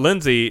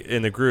 Lindsay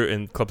in the group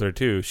in Club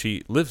 32,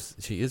 she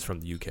is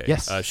from the UK.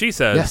 Yes. She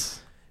says,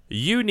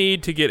 you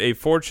need to get a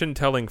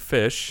fortune-telling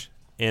fish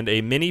and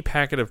a mini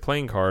packet of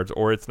playing cards,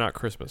 or it's not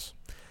Christmas.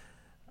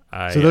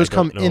 So those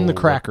come in the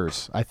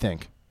crackers, I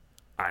think.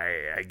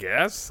 I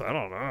guess. I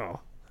don't know.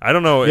 I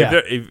don't know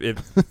if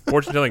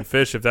fortune-telling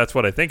fish, if that's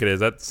what I think it is.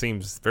 That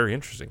seems very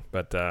interesting.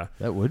 But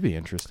that would be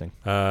interesting.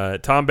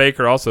 Tom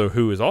Baker, also,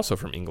 who is also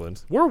from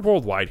England. We're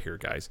worldwide here,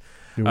 guys.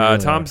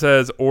 Tom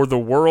says, or the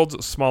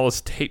world's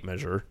smallest tape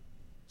measure.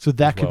 So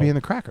that could be in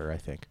the cracker, I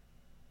think.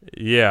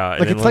 Yeah, Like,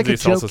 and then it's like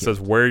Lindsay a also joke says,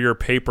 wear your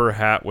paper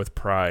hat with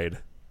pride.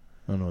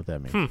 I don't know what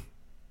that means.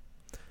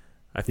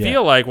 I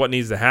feel like what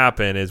needs to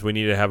happen is we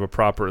need to have a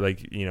proper,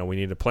 we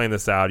need to plan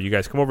this out. You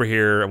guys come over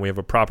here, and we have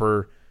a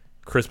proper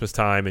Christmas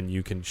time, and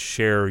you can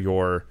share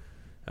your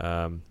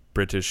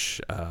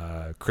British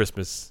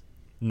Christmas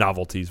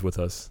novelties with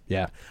us.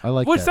 Yeah, I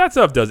like Which that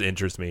stuff does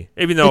interest me.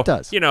 Even though, it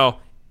does.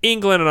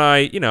 England and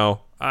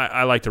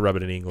I like to rub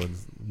it in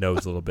England's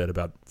nose a little bit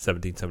about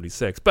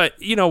 1776. But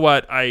you know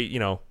what?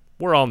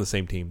 We're all on the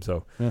same team.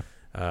 So,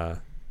 now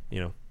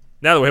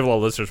that we have a lot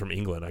of listeners from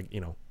England,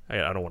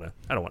 I don't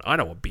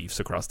want beefs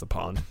across the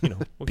pond.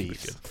 We'll keep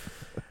it good.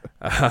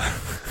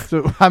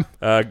 So I'm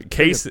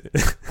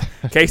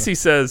Casey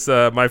says,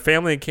 my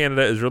family in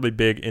Canada is really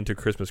big into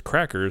Christmas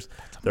crackers.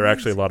 They're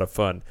actually a lot of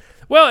fun.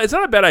 Well, it's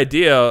not a bad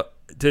idea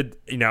to,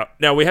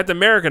 now we have to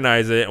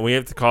Americanize it and we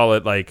have to call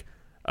it like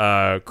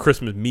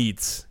Christmas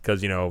meats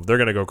because, they're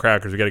going to go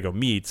crackers. We got to go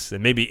meats,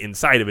 and maybe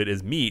inside of it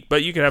is meat,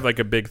 but you could have like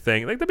a big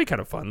thing. Like, that'd be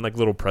kind of fun, like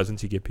little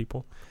presents you give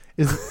people.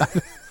 I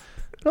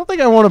don't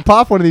think I want to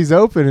pop one of these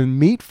open and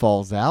meat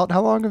falls out.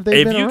 How long have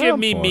they been around? If you give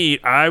me for?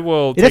 meat, I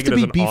will It take has it to as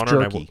be an beef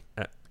honor. jerky.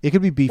 It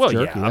could be beef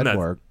jerky. That'd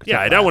work.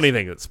 Yeah, I don't want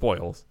anything that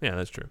spoils. Yeah,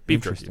 that's true.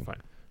 Beef jerky is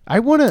fine.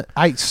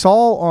 I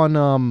saw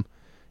on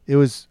it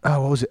was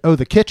what was it? Oh,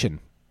 The Kitchen.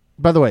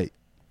 By the way,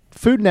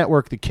 Food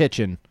Network, The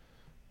Kitchen,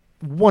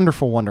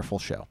 wonderful, wonderful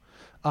show.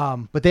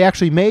 But they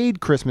actually made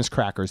Christmas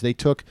crackers. They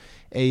took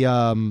a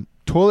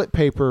toilet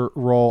paper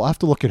roll. I have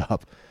to look it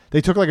up.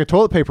 They took like a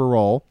toilet paper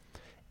roll,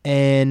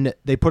 and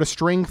they put a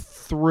string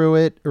through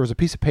it. There was a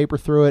piece of paper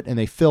through it, and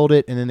they filled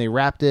it, and then they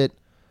wrapped it.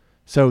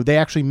 So they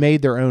actually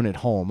made their own at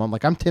home.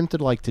 I'm tempted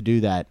to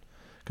do that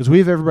because we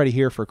have everybody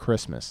here for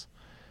Christmas.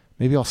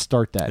 Maybe I'll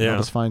start that. And Yeah. I'll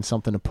just find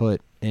something to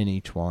put in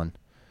each one.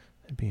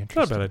 It'd be Not a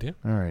interesting. bad idea.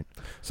 All right.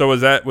 So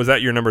was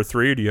that your number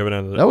 3, or do you have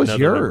another? That was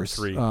another number yours.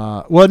 3?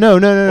 Well, no.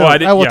 Well, I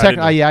didn't- well, yeah, I didn't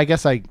know. yeah, I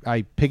guess I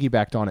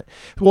piggybacked on it.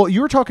 Well, you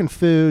were talking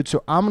food,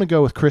 so I'm going to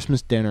go with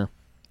Christmas dinner,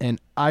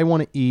 and I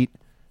want to eat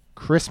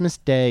Christmas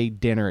Day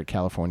dinner at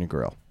California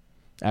Grill.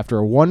 After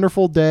a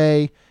wonderful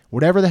day,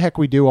 whatever the heck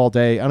we do all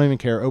day, I don't even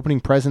care,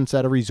 opening presents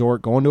at a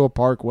resort, going to a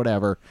park,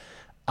 whatever,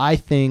 I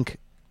think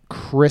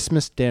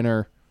Christmas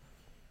dinner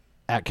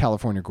at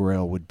California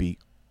Grill would be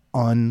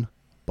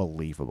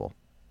unbelievable.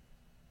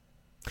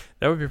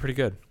 That would be pretty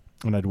good.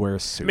 And I'd wear a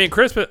suit. I mean,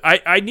 Christmas.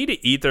 I need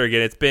to eat there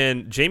again. It's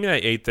been Jamie and I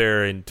ate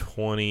there in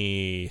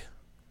 2014.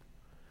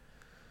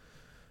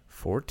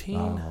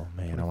 Oh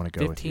man, I want to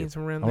go with 15, you.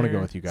 somewhere around I want to there.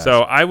 go with you guys.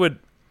 So I would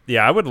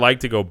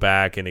like to go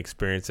back and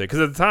experience it, because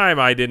at the time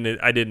I didn't.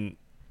 I don't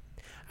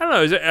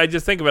know. I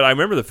just think of it. I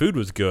remember the food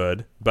was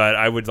good, but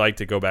I would like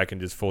to go back and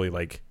just fully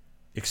like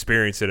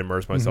experience it,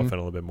 immerse myself in it a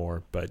little bit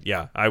more. But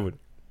yeah, I would.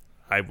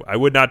 I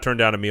would not turn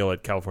down a meal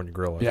at California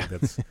Grill. I think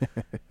that's.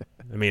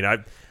 I mean,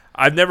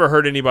 I've never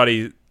heard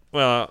anybody.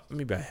 Well,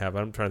 maybe I have.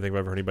 I'm trying to think if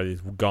I've heard anybody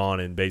who's gone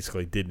and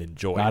basically didn't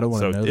enjoy it. I don't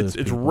want to know it's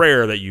those people.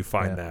 rare that you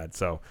find that.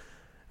 So,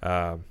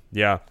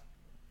 yeah.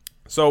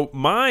 So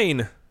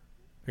mine, I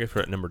guess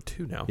we're at number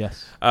 2 now.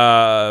 Yes.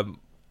 My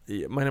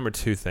number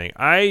 2 thing.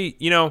 I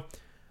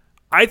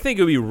think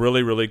it would be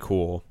really, really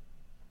cool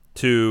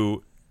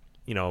to,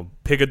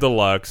 pick a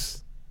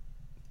deluxe,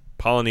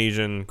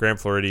 Polynesian, Grand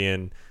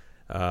Floridian,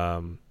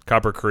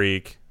 Copper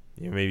Creek,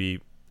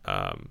 maybe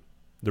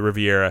the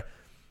Riviera.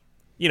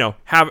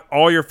 Have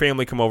all your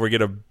family come over,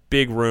 get a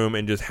big room,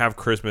 and just have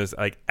Christmas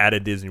like at a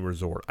Disney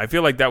resort. I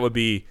feel like that would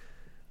be,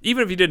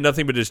 even if you did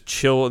nothing but just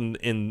chill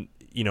in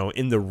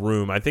the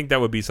room, I think that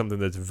would be something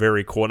that's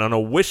very cool. And on a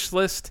wish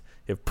list,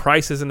 if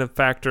price isn't a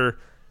factor,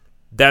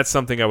 that's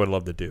something I would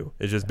love to do.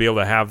 Is just be able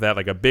to have that,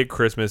 like a big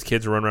Christmas,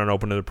 kids run around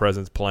opening the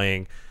presents,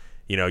 playing,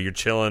 you're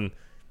chilling,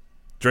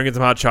 drinking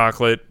some hot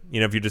chocolate.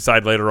 If you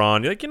decide later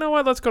on, you're like, you know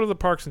what, let's go to the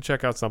parks and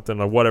check out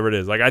something or whatever it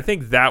is. Like, I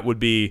think that would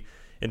be,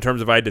 in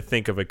terms of, I had to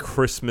think of a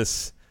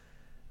Christmas,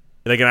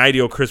 like an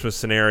ideal Christmas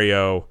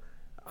scenario,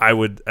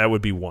 that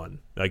would be one.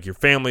 Like, your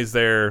family's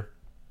there,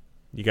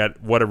 you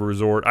got whatever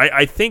resort.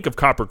 I think of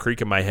Copper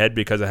Creek in my head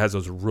because it has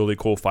those really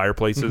cool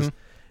fireplaces,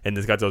 and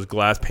it's got those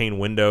glass pane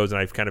windows, and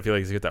I kind of feel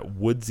like it's got that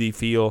woodsy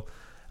feel.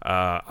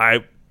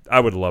 I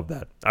would love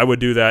that. I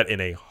would do that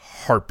in a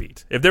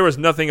heartbeat. If there was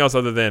nothing else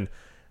other than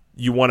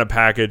you won a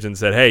package and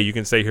said, hey, you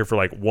can stay here for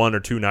like 1 or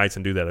 2 nights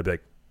and do that, I'd be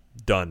like,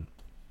 done.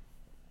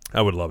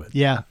 I would love it.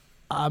 Yeah.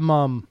 I'll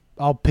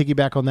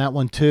piggyback on that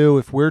one too.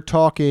 If we're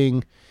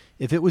talking,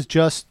 if it was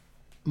just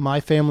my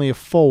family of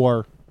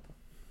 4,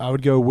 I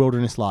would go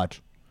Wilderness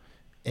Lodge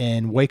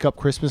and wake up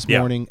Christmas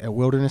morning at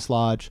Wilderness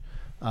Lodge.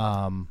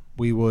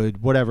 We would,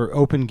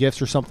 open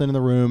gifts or something in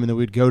the room, and then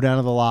we'd go down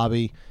to the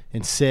lobby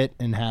and sit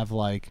and have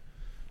like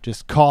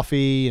just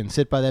coffee and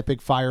sit by that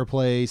big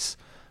fireplace.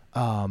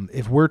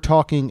 If we're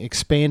talking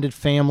expanded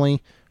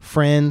family,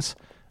 friends,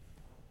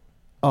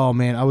 oh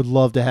man, I would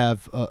love to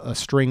have a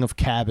string of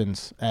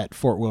cabins at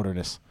Fort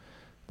Wilderness.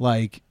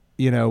 Like,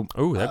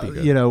 Oh, that'd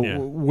be good.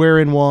 We're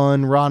in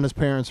one, Rhonda's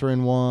parents are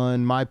in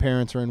one, my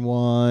parents are in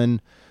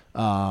one.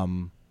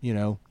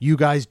 You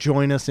guys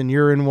join us and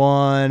you're in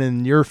one,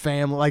 and your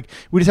family. Like,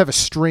 we just have a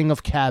string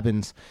of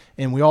cabins,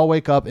 and we all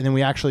wake up, and then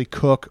we actually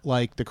cook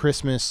like the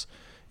Christmas,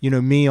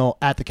 meal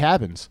at the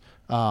cabins.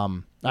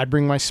 I'd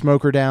bring my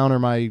smoker down, or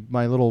my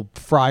little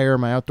fryer,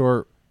 my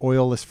outdoor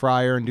oilless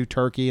fryer, and do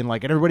turkey, and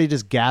everybody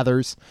just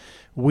gathers.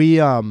 We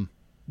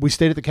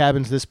stayed at the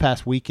cabins this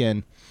past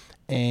weekend,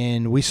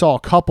 and we saw a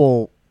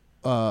couple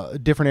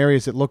different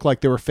areas that looked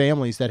like there were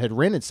families that had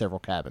rented several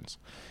cabins,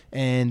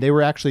 and they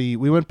were actually,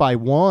 we went by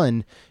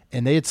one,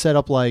 and they had set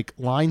up like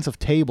lines of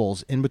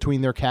tables in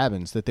between their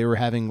cabins that they were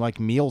having like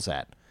meals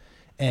at.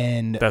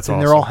 And that's and awesome.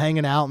 They're all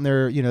hanging out, and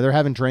they're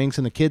having drinks,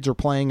 and the kids are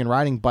playing and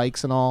riding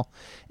bikes and all.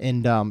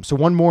 And so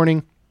one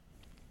morning,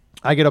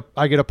 I get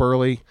up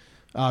early,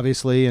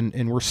 obviously,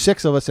 and we're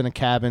 6 of us in a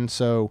cabin.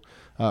 So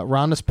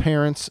Rhonda's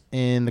parents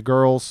and the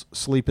girls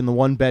sleep in the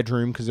one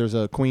bedroom because there's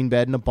a queen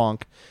bed and a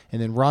bunk,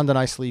 and then Rhonda and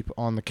I sleep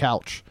on the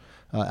couch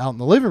out in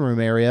the living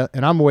room area.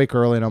 And I'm awake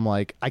early, and I'm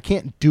like, I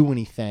can't do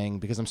anything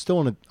because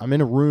I'm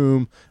in a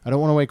room. I don't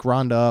want to wake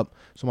Rhonda up,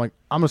 so I'm like,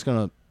 I'm just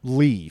gonna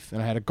leave.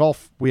 And we had a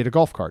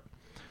golf cart.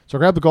 So I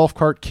grabbed the golf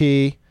cart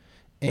key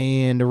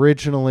and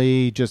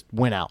originally just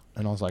went out.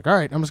 And I was like, all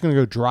right, I'm just going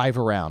to go drive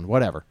around,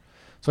 whatever.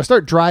 So I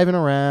start driving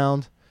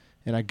around,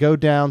 and I go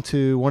down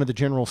to one of the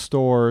general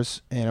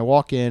stores, and I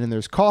walk in, and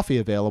there's coffee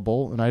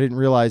available. And I didn't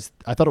realize,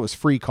 I thought it was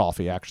free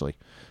coffee, actually.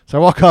 So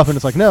I walk up, and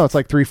it's like, no, it's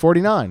like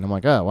 $3.49. I'm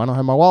like, oh, I don't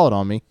have my wallet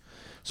on me.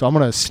 So I'm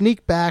going to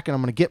sneak back, and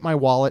I'm going to get my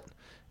wallet,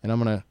 and I'm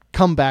going to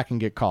come back and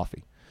get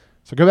coffee.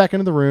 So I go back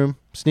into the room,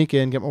 sneak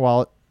in, get my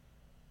wallet,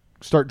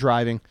 start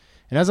driving.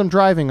 And as I'm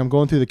driving, I'm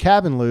going through the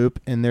cabin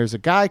loop, and there's a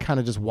guy kind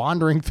of just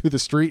wandering through the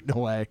street in a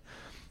way.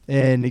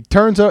 And he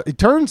turns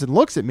and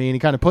looks at me, and he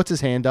kind of puts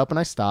his hand up, and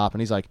I stop, and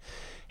he's like,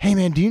 hey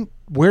man,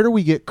 where do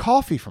we get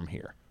coffee from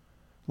here?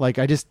 Like,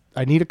 I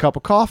need a cup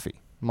of coffee.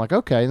 I'm like,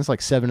 okay. And it's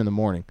like 7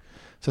 a.m.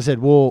 So I said,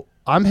 well,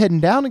 I'm heading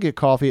down to get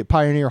coffee at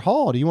Pioneer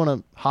Hall. Do you want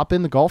to hop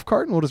in the golf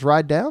cart and we'll just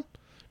ride down?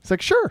 He's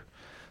like, sure.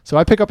 So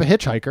I pick up a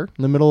hitchhiker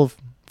in the middle of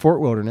Fort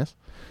Wilderness.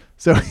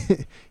 So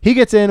he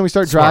gets in and we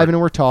start driving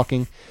and we're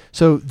talking.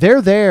 So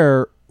they're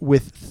there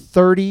with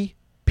 30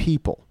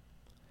 people.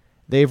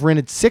 They've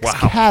rented 6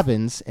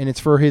 cabins and it's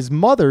for his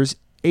mother's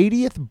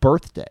 80th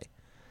birthday.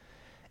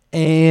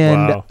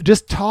 And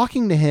just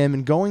talking to him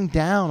and going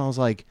down, I was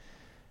like,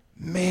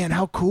 man,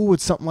 how cool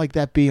would something like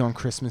that be on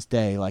Christmas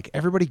Day? Like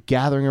everybody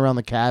gathering around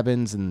the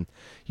cabins and,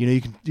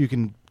 you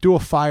can do a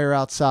fire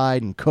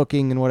outside and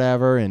cooking and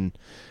whatever. And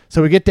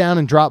so we get down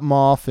and drop him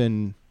off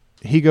and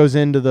he goes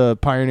into the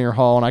Pioneer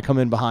Hall and I come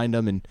in behind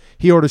him and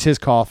he orders his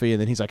coffee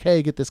and then he's like,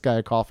 hey, get this guy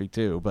a coffee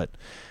too. But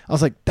I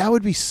was like, that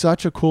would be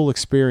such a cool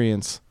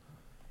experience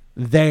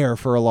there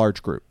for a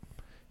large group,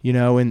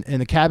 and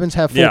the cabins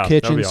have full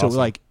kitchens. So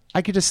like,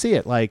 I could just see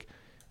it. Like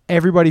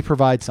everybody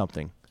provides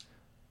something.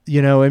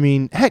 I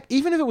mean, heck,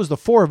 even if it was the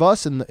 4 of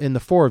us and the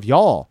 4 of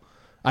y'all,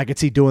 I could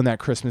see doing that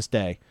Christmas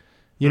Day.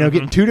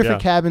 Getting 2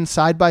 different cabins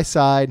side by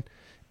side,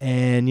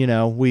 and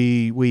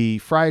we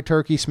fry a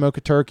turkey, smoke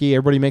a turkey.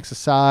 Everybody makes a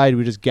side.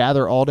 We just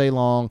gather all day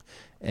long,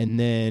 and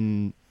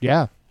then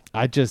God,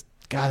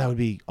 that would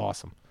be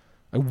awesome.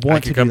 I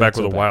could come back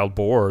with a wild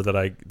boar that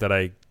I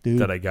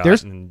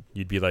got, and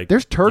you'd be like,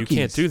 "There's turkeys. You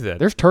can't do that."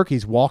 There's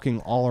turkeys walking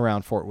all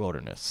around Fort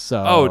Wilderness.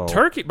 So,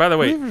 turkey. By the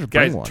way,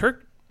 guys,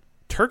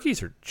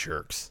 turkeys are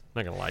jerks.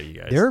 I'm not gonna lie to you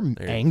guys. They're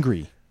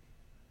angry.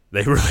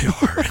 They really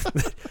are.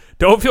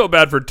 Don't feel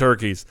bad for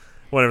turkeys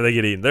whenever they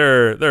get eaten.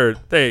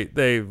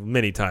 They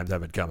many times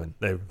have it coming.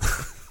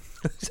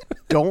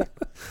 Don't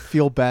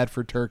feel bad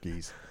for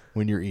turkeys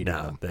when you're eating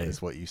them.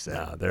 Is what you said.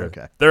 No,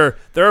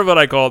 they're what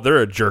I call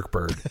they're a jerk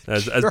bird.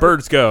 As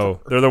birds go,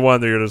 they're the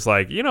one that you're just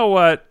like, you know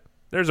what?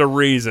 There's a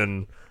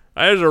reason.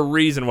 There's a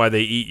reason why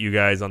they eat you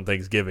guys on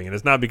Thanksgiving, and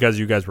it's not because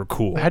you guys were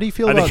cool. How do you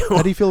feel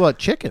about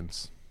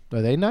chickens?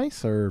 Are they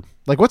nice or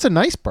like what's a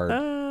nice bird?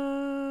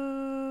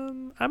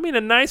 I mean,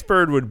 a nice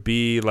bird would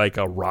be like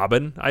a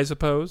robin, I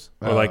suppose,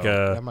 or like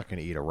I'm not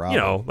going to eat a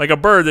robin. Like a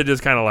bird that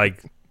just kind of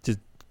like just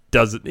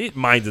doesn't. It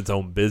minds its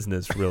own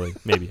business, really.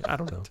 Maybe I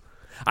don't know.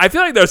 I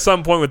feel like there's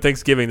some point with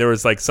Thanksgiving there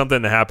was like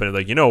something that happened.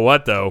 Like, you know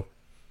what though?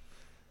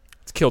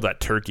 Let's kill that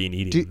turkey and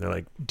eat it. They're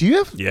like, do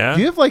you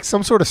have like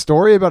some sort of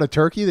story about a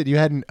turkey that you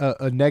had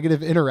a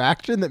negative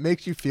interaction that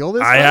makes you feel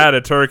this? I had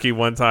a turkey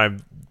one time.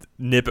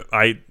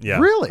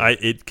 Really?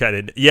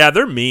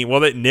 They're mean. Well,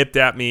 they nipped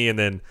at me, and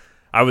then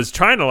I was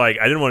trying to I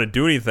didn't want to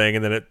do anything,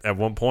 and then at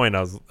one point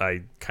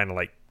I kind of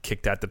like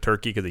kicked at the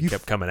turkey because he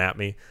kept coming at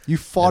me. You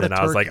fought and a then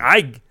turkey. I was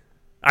like,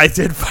 I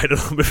did fight a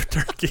little bit of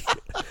turkey.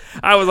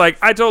 I was like,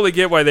 I totally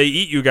get why they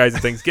eat you guys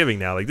at Thanksgiving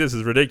now. Like, this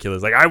is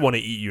ridiculous. Like, I want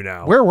to eat you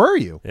now. Where were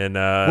you? And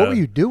what were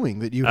you doing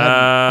that you had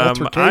an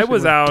altercation I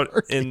was with out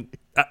turkey?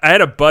 I had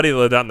a buddy that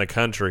lived out in the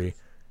country.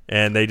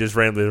 And they just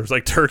randomly, there was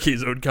like turkeys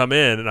that would come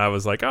in, and I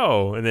was like,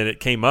 oh. And then it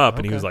came up,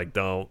 and he was like,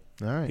 don't.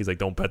 All right. He's like,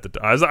 don't pet the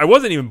I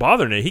wasn't even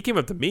bothering it. He came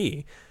up to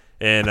me,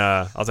 and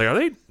I was like, are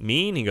they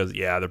mean? He goes,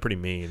 yeah, they're pretty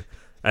mean.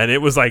 And it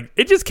was like,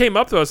 it just came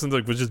up to us and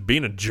like was just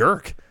being a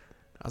jerk.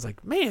 I was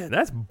like, man,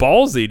 that's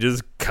ballsy.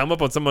 Just come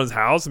up on someone's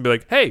house and be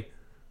like, hey,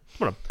 I'm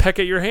going to peck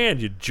at your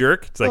hand, you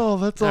jerk. It's like, oh,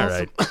 that's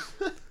awesome. All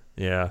right.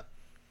 Yeah.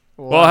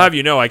 Wow. Well, I'll have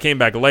you know, I came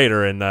back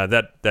later, and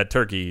that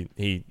turkey,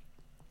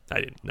 I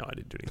didn't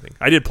do anything.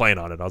 I did plan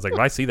on it. I was like, if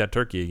I see that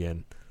turkey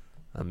again,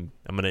 I'm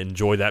going to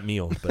enjoy that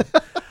meal. But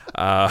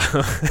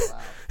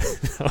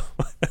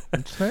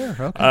It's fair.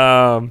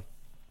 Okay.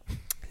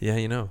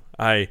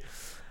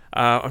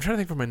 I'm trying to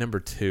think for my number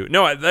 2.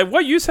 No,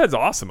 what you said is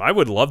awesome. I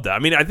would love that. I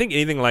mean, I think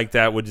anything like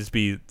that would just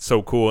be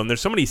so cool. And there's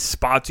so many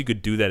spots you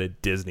could do that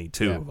at Disney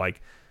too,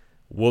 like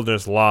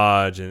Wilderness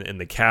Lodge and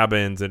the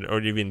cabins, or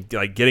even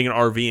like getting an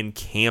RV and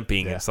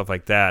camping and stuff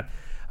like that.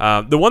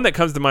 The one that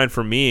comes to mind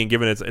for me, and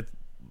given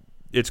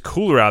it's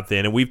cooler out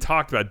then, and we've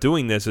talked about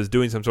doing this, is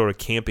doing some sort of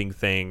camping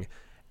thing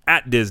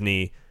at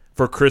Disney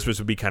for Christmas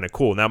would be kind of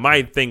cool. Now,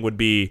 my thing would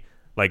be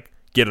like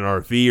get an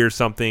RV or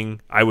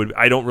something.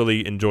 I don't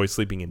really enjoy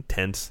sleeping in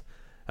tents.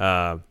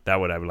 I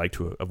would like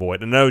to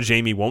avoid. And I know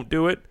Jamie won't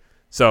do it,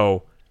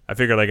 so I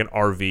figured like an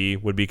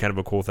RV would be kind of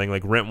a cool thing.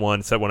 Like rent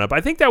one, set one up.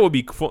 I think that would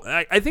be cool.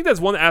 I think that's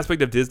one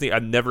aspect of Disney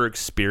I've never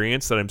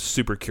experienced that I'm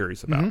super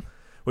curious about,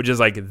 which is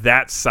like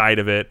that side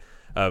of it,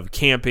 of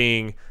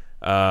camping.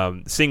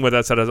 Seeing what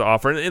that side has to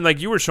offer, and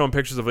like you were showing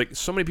pictures of like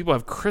so many people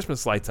have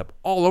Christmas lights up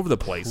all over the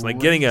place. Crazy. Like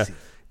getting a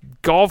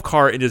golf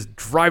cart and just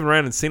driving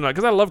around and seeing, like,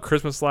 because I love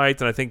Christmas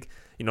lights, and I think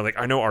like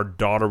I know our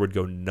daughter would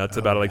go nuts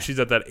about it. Like she's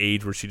at that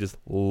age where she just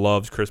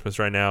loves Christmas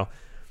right now.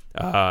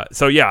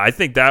 So yeah, I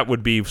think that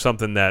would be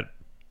something that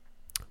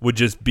would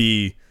just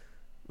be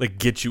like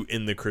get you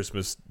in the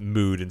Christmas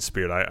mood and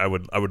spirit. I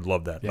would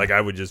love that. Yeah. Like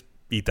I would just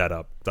eat that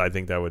up. I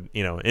think that would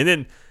and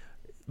then.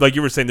 Like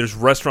you were saying, there's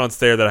restaurants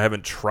there that I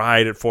haven't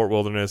tried at Fort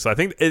Wilderness. So I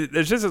think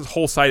there's just this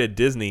whole side of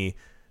Disney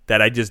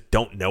that I just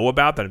don't know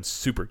about that I'm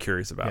super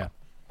curious about. Yeah.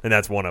 And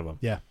that's one of them.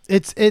 Yeah.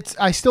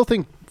 I still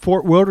think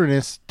Fort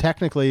Wilderness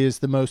technically is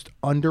the most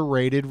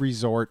underrated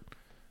resort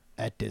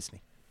at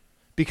Disney.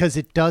 because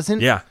it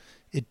doesn't. Yeah.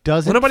 It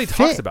doesn't. Well, nobody fit.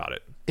 talks about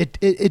it.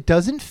 It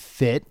doesn't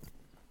fit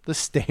the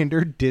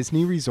standard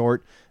Disney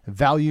resort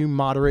value,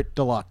 moderate,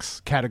 deluxe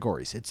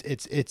categories.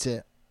 It's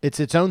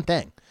its own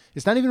thing.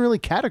 It's not even really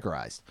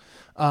categorized.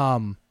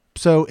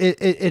 So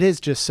it is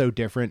just so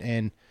different.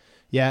 And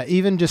yeah,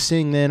 even just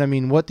seeing then, I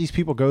mean, what these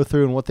people go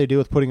through and what they do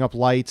with putting up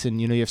lights, and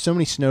you have so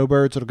many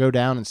snowbirds that'll go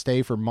down and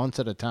stay for months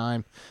at a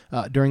time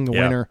during the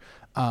winter.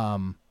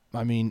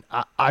 I mean,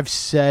 I've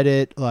said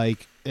it,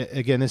 like,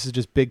 again, this is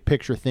just big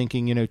picture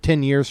thinking,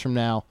 10 years from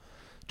now,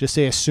 just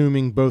say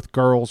assuming both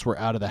girls were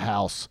out of the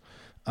house.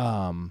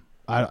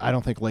 I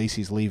don't think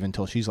Lacey's leaving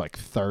until she's like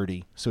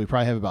 30. So we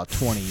probably have about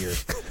 20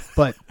 years.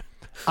 But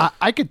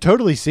I could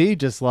totally see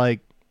just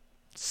like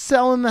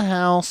selling the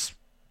house,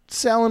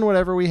 selling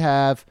whatever we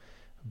have,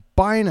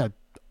 buying a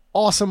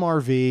awesome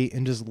RV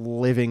and just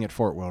living at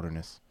Fort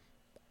Wilderness.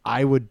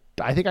 I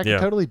think I could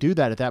totally do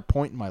that at that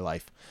point in my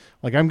life.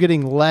 Like, I'm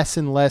getting less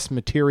and less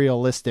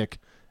materialistic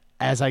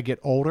as I get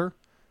older,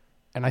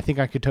 and I think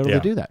I could totally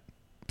do that.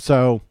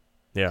 So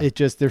it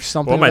just, there's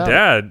something.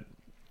 Well,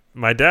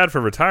 my dad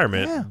for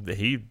retirement,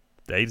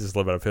 they just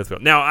live out of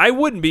Fifthville. Now, I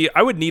would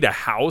need a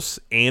house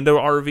and an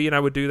RV, and I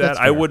would do that.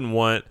 I wouldn't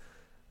want,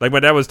 like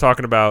my dad was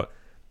talking about,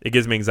 it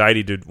gives me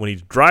anxiety when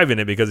he's driving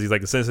it, because he's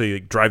like essentially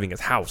like driving his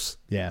house.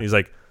 Yeah. And he's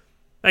like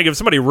if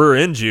somebody rear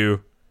ends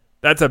you,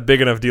 that's a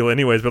big enough deal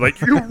anyways, but like,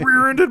 you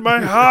rear-ended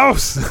my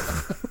house.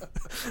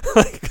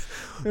 Like,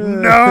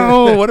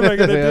 no, what am I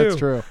going to do? That's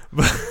true.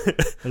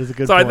 That is a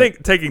good so point. I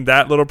think taking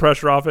that little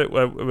pressure off it,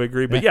 I would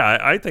agree. But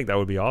I think that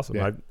would be awesome.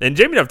 Yeah. And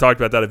Jamie and I have talked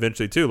about that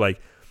eventually too,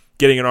 like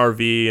getting an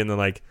RV, and then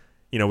like,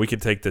 we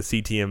could take the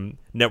CTM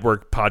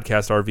network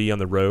podcast RV on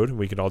the road, and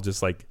we could all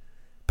just like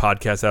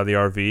podcast out of the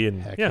RV,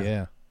 and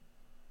Heck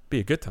be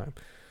a good time.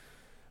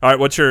 All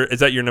right, is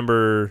that your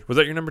number? Was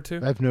that your number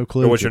 2? I have no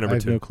clue. Or what's your number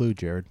 2? I have no clue,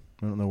 Jared.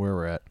 I don't know where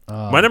we're at.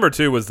 My number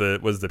 2 was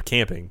the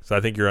camping, so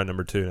I think you're on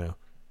number 2 now.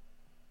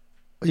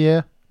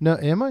 Yeah. No,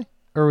 am I?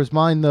 Or was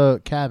mine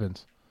the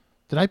cabins?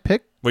 Did I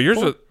pick? Well, yours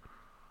was.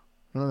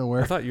 I don't know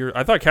where.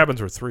 I thought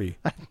cabins were 3.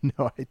 I have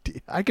no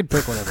idea. I could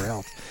pick whatever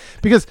else,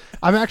 because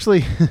I'm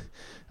actually,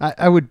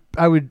 I would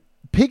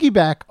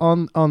piggyback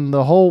on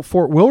the whole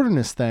Fort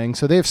Wilderness thing.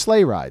 So they have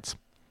sleigh rides,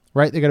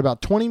 right? They got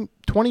about 20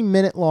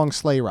 minute long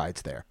sleigh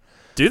rides there.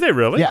 Do they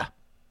really? Yeah.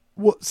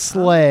 Well,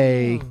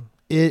 sleigh.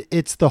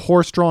 It's the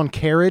horse-drawn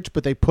carriage,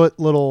 but they put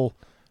little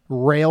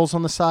rails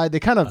on the side. They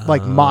kind of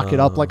like mock it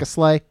up like a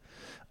sleigh.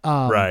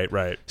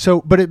 Right.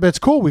 So, but it's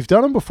cool. We've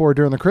done them before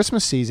during the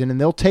Christmas season, and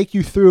they'll take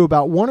you through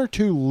about 1 or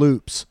 2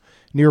 loops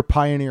near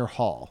Pioneer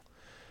Hall.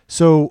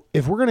 So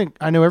if we're going to,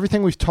 I know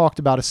everything we've talked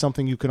about is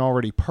something you can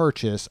already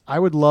purchase. I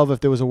would love if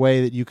there was a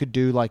way that you could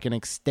do like an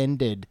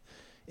extended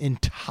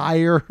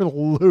entire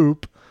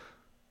loop.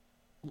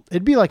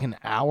 It'd be like an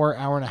hour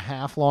and a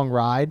half long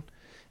ride.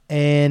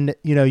 And,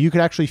 you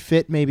could actually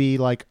fit maybe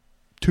like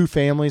 2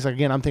 families. Like,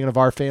 again, I'm thinking of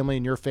our family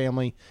and your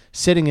family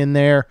sitting in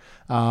there.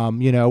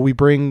 We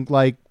bring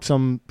like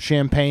some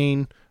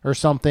champagne or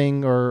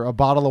something, or a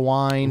bottle of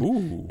wine.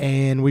 Ooh.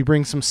 And we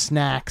bring some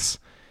snacks,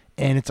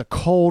 and it's a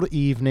cold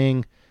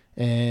evening,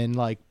 and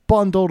like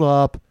bundled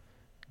up,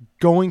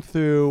 going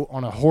through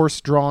on a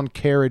horse-drawn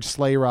carriage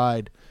sleigh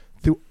ride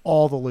through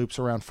all the loops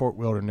around Fort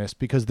Wilderness,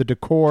 because the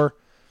decor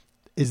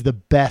is the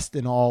best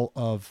in all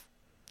of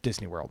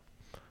Disney World.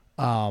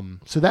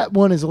 So that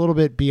one is a little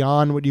bit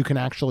beyond what you can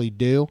actually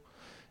do.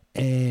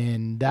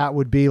 And that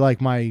would be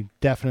like my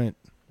definite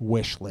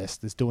wish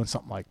list, is doing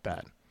something like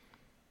that.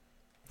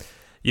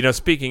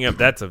 Speaking of,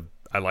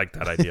 I like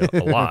that idea a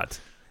lot.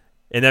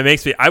 And that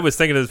makes me, I was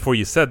thinking of this before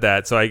you said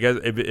that. So I guess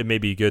it may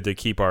be good to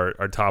keep our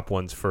top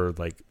ones for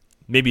like,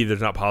 maybe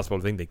there's not possible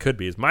to think they could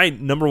be. Is my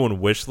number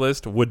 1 wish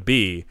list would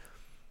be,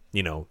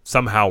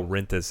 somehow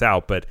rent this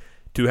out, but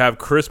to have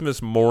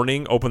Christmas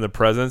morning open the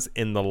presents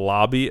in the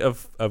lobby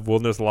of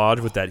Wilderness Lodge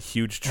with that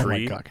huge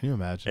tree. Oh my God, can you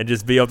imagine? And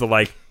just be able to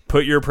like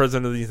put your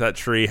present underneath that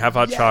tree, have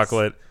hot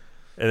chocolate,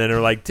 and then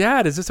they're like,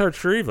 "Dad, is this our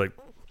tree?" Like,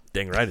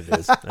 dang right it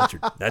is.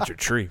 That's your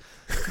tree.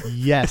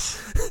 Yes.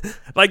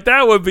 Like,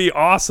 that would be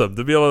awesome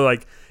to be able to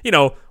like,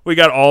 we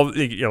got all,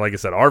 like I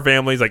said, our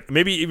families, like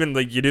maybe even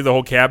like you do the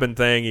whole cabin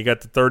thing, you got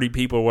the 30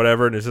 people or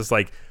whatever, and it's just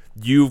like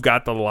you've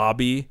got the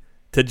lobby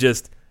to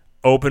just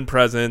open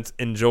presents,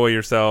 enjoy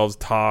yourselves,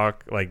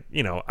 talk, like,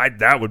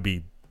 that would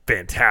be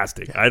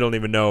fantastic. Yeah. I don't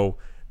even know.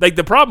 Like,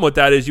 the problem with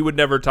that is you would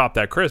never top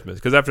that Christmas,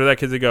 because after that,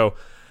 kids would go,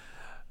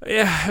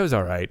 yeah, it was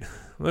all right.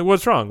 Like,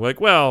 what's wrong? Like,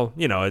 well,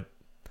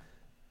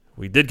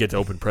 we did get to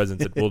open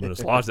presents at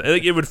Wilderness Lodge.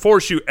 Like, it would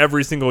force you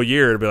every single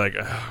year to be like,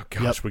 oh,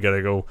 gosh, we got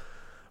to go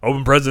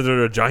open presents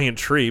under a giant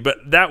tree. But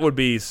that would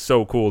be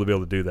so cool to be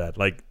able to do that.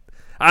 Like,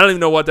 I don't even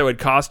know what that would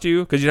cost you,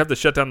 because you'd have to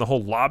shut down the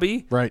whole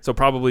lobby. Right. So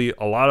probably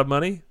a lot of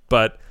money.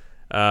 But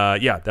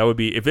that would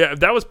be, if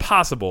that was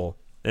possible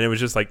and it was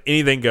just like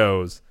anything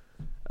goes,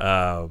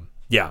 I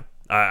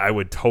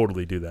would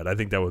totally do that. I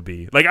think that would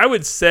be like, I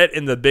would sit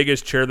in the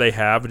biggest chair they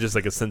have, and just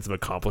like a sense of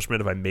accomplishment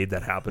if I made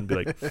that happen. Be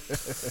like,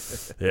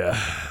 yeah,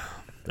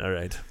 all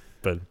right.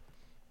 But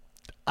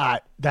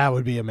that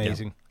would be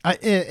amazing.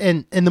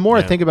 Yeah. And the more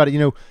I think about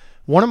it,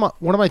 One of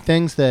my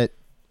things that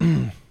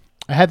I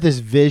have this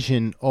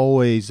vision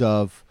always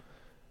of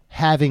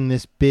having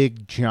this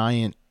big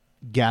giant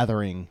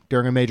gathering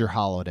during a major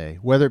holiday,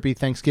 whether it be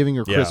Thanksgiving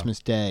or Christmas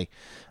Day.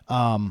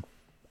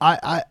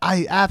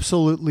 I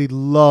absolutely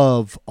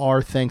love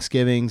our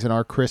Thanksgivings and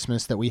our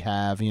Christmas that we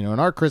have, and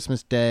our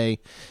Christmas Day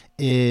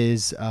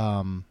is,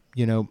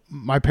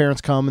 my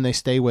parents come and they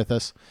stay with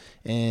us,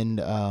 and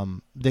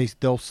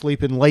they'll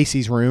sleep in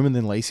Lacey's room, and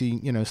then Lacey,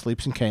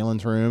 sleeps in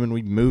Kaylin's room, and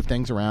we move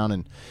things around,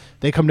 and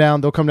they'll come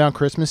down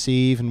Christmas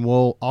Eve, and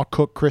I'll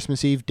cook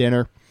Christmas Eve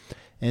dinner,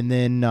 and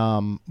then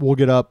we'll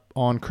get up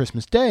on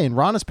Christmas Day, and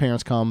Rana's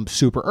parents come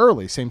super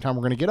early, same time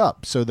we're going to get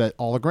up, so that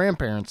all the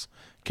grandparents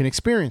can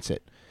experience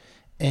it.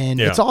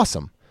 And it's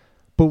awesome.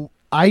 But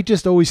I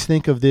just always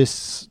think of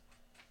this,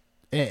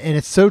 and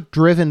it's so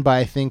driven by,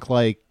 I think,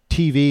 like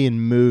TV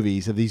and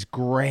movies of these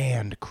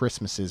grand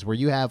Christmases where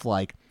you have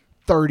like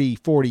 30,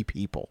 40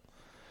 people.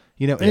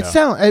 And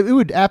it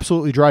would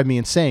absolutely drive me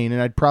insane,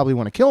 and I'd probably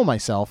want to kill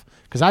myself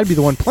because I'd be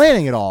the one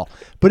planning it all.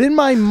 But in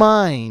my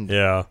mind,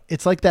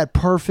 it's like that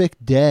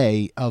perfect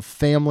day of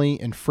family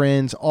and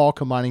friends all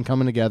coming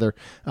together.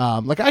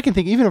 Like I can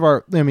think even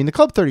of the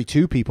Club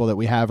 32 people that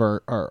we have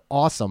are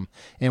awesome,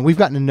 and we've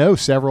gotten to know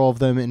several of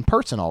them in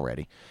person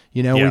already.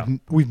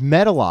 We've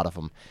met a lot of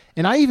them,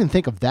 and I even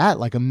think of that.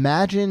 Like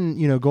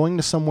imagine going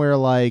to somewhere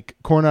like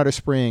Coronado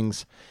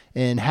Springs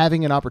and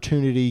having an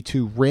opportunity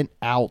to rent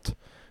out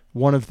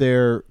one of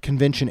their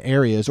convention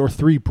areas or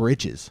 3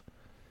 bridges.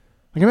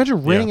 Like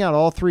imagine renting out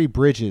all 3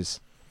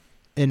 bridges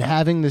and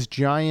having this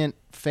giant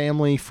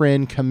family,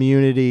 friend,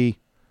 community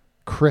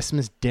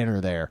Christmas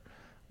dinner there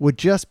would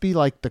just be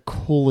like the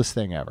coolest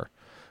thing ever.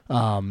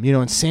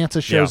 And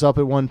Santa shows up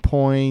at one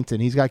point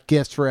and he's got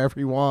gifts for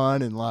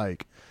everyone. And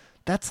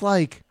that's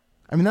like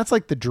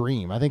the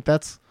dream. I think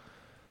that's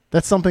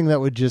something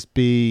that would just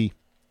be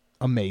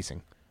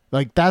amazing.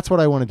 Like that's what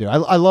I want to do.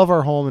 I love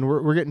our home, and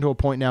we're getting to a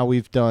point now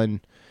we've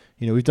done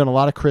a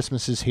lot of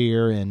Christmases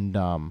here, and,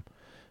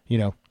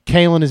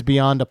 Kaylin is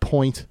beyond a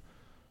point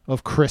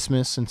of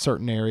Christmas in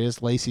certain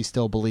areas. Lacey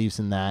still believes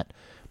in that.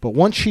 But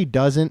once she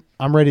doesn't,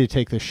 I'm ready to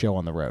take this show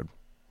on the road.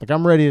 Like,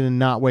 I'm ready to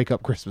not wake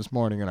up Christmas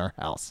morning in our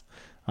house.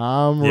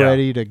 I'm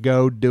ready to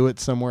go do it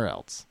somewhere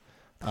else.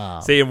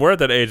 See, and we're at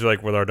that age,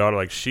 like, with our daughter,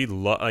 like, she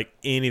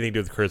anything to do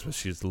with Christmas,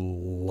 she just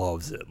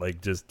loves it.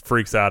 Like, just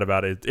freaks out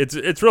about it.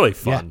 It's really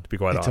fun, to be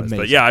quite honest. Amazing.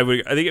 But, yeah, I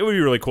think it would be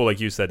really cool, like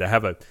you said, to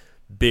have a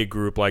big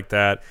group like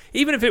that.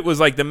 Even if it was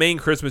like the main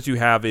Christmas you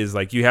have is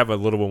like you have a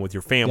little one with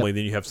your family,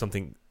 then you have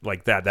something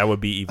like that. That would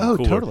be even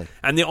cooler. Totally.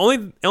 And the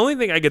only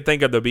thing I could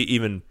think of that would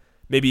be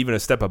maybe even a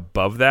step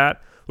above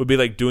that would be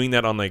like doing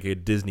that on like a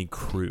Disney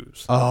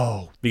cruise.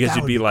 Oh, because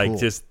you'd be like cool.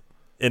 Just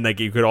and like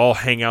you could all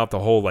hang out the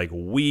whole like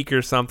week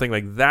or something.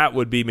 Like that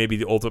would be maybe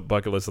the ultimate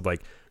bucket list of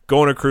like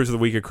go on a cruise for the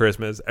week of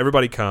Christmas.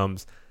 Everybody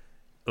comes,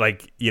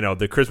 like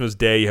the Christmas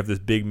Day you have this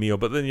big meal,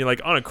 but then you're like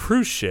on a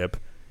cruise ship.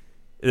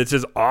 It's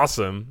just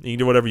awesome. You can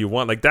do whatever you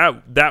want. Like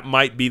that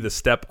might be the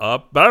step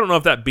up, but I don't know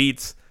if that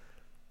beats,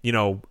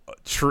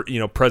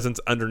 presents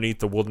underneath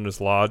the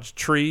Wilderness Lodge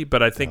tree.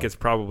 But I think it's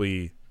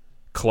probably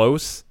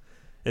close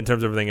in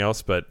terms of everything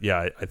else. But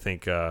yeah, I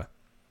think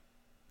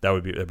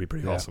that'd be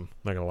pretty awesome.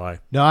 Not gonna lie.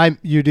 No,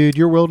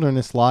 your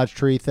Wilderness Lodge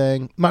tree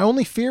thing. My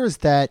only fear is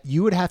that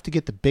you would have to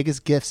get the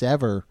biggest gifts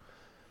ever,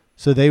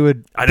 so they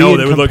would. I know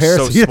they would look so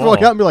small. You'd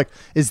look out and be like,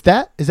 "Is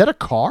that a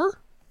car?"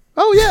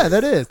 Oh yeah,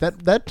 that is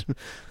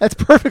that's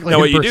perfectly. No,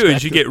 what you do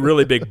is you get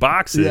really big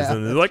boxes,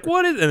 and they're like,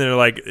 "What is?" And they're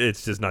like,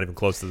 "It's just not even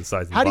close to the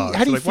size of the box."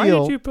 How do you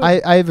feel?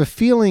 I have a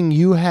feeling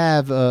you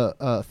have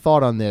a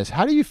thought on this.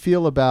 How do you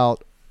feel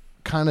about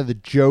kind of the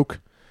joke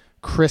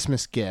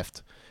Christmas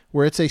gift,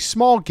 where it's a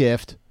small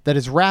gift that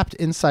is wrapped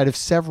inside of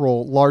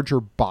several larger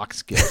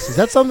box gifts? Is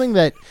that something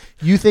that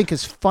you think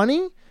is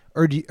funny,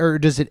 or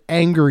does it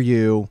anger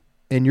you,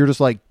 and you're just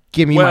like,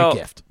 "Give me my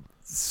gift"?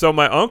 So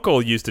my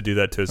uncle used to do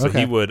that too. So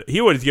he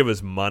would give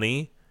us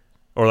money,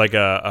 or like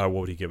what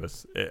would he give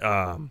us?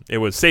 It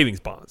was savings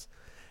bonds,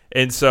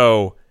 and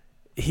so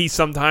he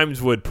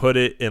sometimes would put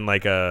it in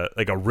like a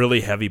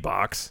really heavy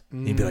box.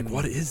 And he'd be like,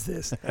 "What is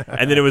this?"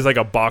 And then it was like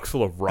a box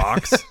full of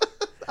rocks.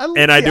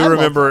 I do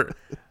remember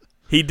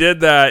he did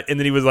that, and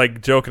then he was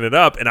like joking it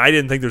up, and I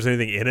didn't think there was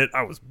anything in it.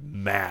 I was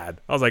mad.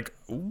 I was like,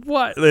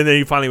 "What?" And then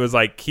he finally was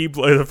like, it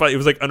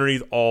was like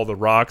underneath all the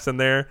rocks in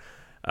there.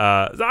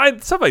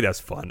 Stuff like that's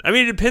fun. I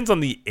mean, it depends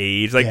on the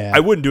age. Like, I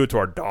wouldn't do it to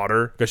our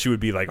daughter because she would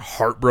be like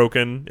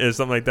heartbroken and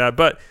something like that.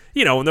 But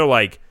when they're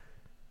like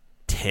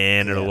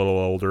 10 and a little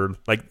older,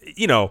 like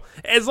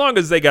as long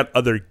as they got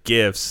other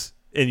gifts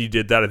and you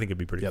did that, I think it'd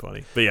be pretty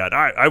funny. But yeah,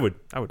 I would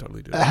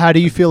totally do that. How do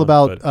you feel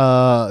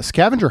about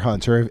scavenger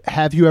hunts, or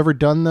have you ever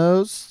done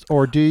those,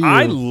 or do you?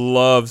 I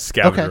love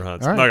scavenger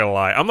hunts. I'm not gonna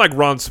lie. I'm like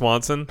Ron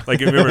Swanson. Like,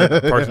 you remember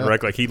Parks and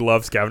Rec? Like, he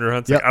loves scavenger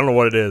hunts. Like, I don't know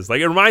what it is.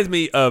 Like, it reminds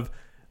me of.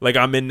 Like,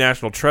 I'm in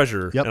National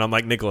Treasure, and I'm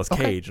like Nicolas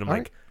Cage, and I'm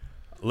like,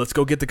 let's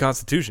go get the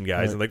Constitution,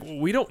 guys. And like,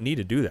 we don't need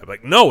to do that.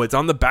 Like, no, it's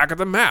on the back of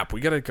the map. We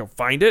gotta go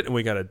find it, and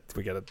we gotta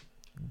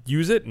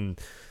use it, and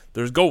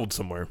there's gold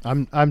somewhere.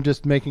 I'm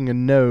just making a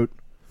note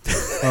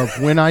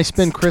of when I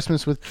spend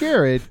Christmas with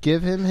Jared,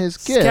 give him his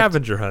gift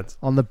Scavenger hunts.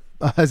 on the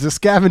as a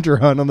scavenger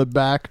hunt on the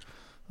back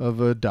of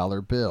a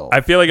dollar bill.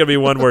 I feel like it'll be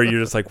one where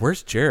you're just like,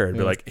 "Where's Jared?"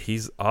 Be like,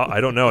 "He's I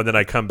don't know." And then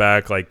I come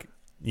back like,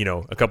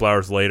 a couple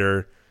hours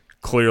later.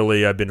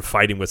 Clearly, I've been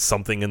fighting with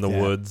something in the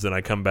woods, and I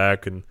come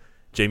back and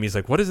Jamie's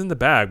like, "What is in the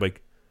bag?"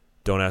 Like,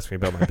 don't ask me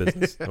about my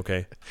business,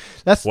 okay?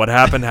 That's What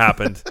happened.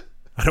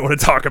 I don't want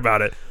to talk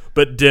about it.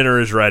 But dinner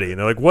is ready, and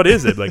they're like, "What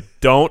is it?" Like,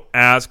 don't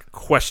ask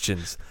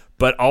questions.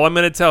 But all I'm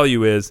going to tell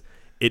you is,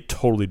 it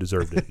totally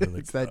deserved it. Like,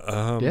 it's that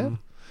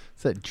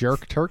it's that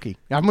jerk turkey.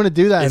 I'm going to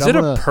do that. Is it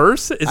a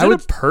person? Is it a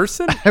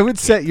person? I would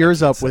set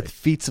yours up with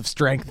feats of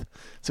strength.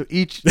 So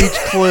each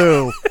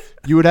clue,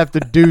 you would have to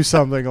do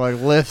something like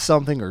lift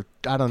something or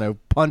I don't know,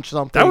 punch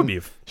something. That would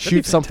be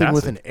shoot something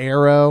with an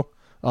arrow.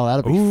 Oh,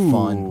 that'll be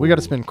fun. We got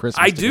to spend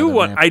Christmas. I do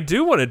want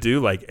to do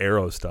like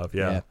arrow stuff.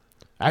 Yeah.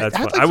 That's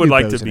fun. I would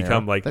like to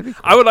become like cool.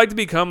 I would like to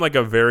become like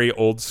a very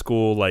old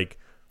school like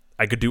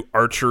I could do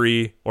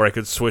archery or I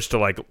could switch to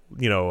like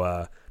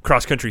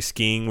cross country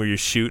skiing where you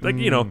shoot like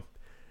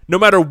no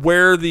matter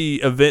where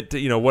the event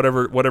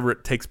whatever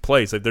it takes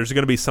place, like there's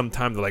going to be some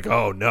time they're like,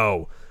 oh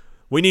no,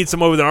 we need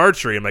someone with an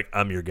archery. I'm like,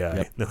 I'm your guy.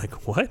 Yep. They're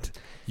like, what?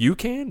 You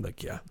can?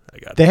 Like, yeah, I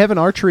got it. They have an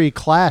archery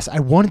class. I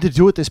wanted to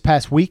do it this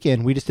past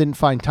weekend. We just didn't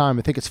find time.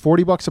 I think it's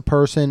 $40 a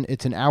person.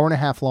 It's an hour and a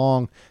half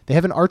long. They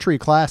have an archery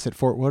class at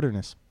Fort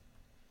Wilderness.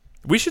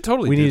 We should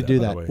totally need to do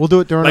that. We'll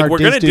do it during our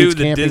Diz Dudes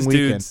camping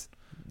weekend.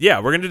 Yeah,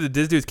 we're going to do the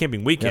Diz Dudes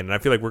camping weekend, and I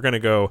feel like we're going to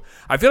go.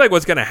 I feel like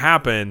what's going to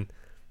happen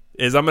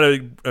is I'm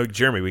going to,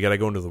 Jeremy, we got to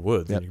go into the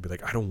woods. Yep. And you'd be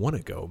like, I don't want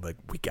to go. I'm like,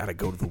 we got to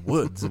go to the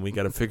woods, and we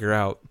got to figure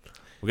out,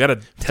 we got to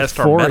test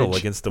our mettle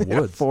against the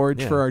woods.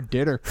 Forage for our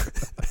dinner.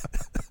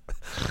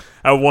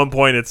 At one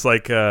point, it's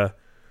like, what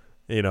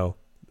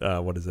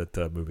is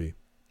that movie?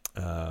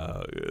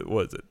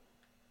 What is it?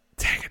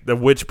 Dang it, The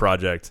Witch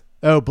Project.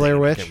 Oh, Blair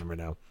Witch? I can't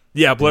remember now.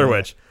 Yeah, Blair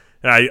Witch.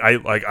 And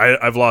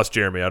I've lost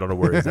Jeremy. I don't know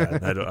where he's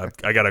at.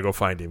 I gotta go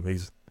find him.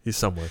 He's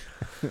somewhere.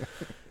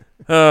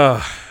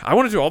 I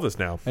want to do all this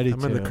now. I'm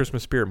in the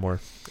Christmas spirit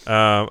more.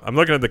 I'm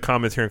looking at the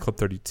comments here in clip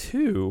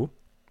 32.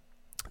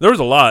 There was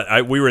a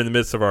lot. We were in the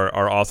midst of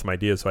our awesome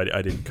ideas, so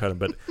I didn't cut them.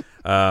 But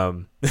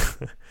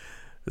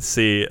let's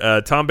see.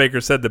 Tom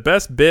Baker said the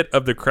best bit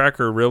of the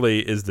cracker really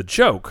is the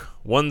joke.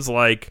 One's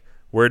like,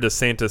 where does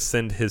Santa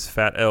send his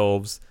fat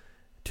elves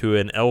to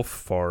an elf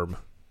farm?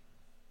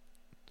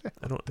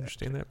 I don't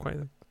understand that quite.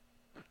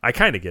 I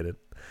kind of get it.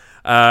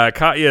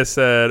 Katya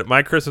said,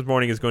 my Christmas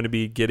morning is going to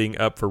be getting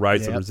up for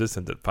Rise of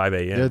Resistance at 5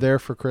 a.m. They're there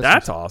for Christmas.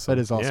 That's awesome.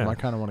 That is awesome. Yeah. I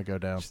kind of want to go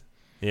down.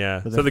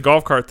 Yeah. So the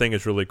golf cart thing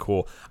is really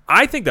cool.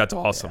 I think that's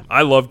awesome. Yeah.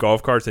 I love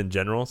golf carts in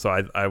general. So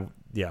I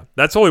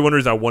that's only one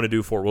reason I want to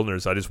do Fort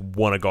Wilderness. I just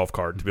want a golf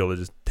cart to be able to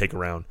just take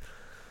around.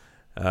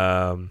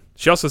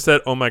 She also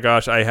said, oh my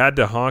gosh, I had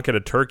to honk at a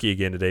turkey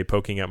again today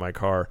poking at my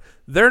car.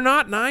 They're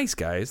not nice,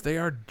 guys. They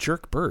are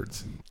jerk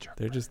birds.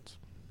 They're just...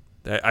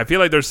 I feel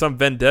like there's some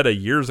vendetta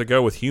years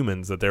ago with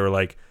humans that they were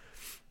like,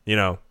 they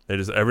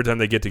just every time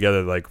they get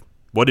together, like,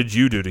 what did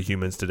you do to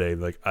humans today?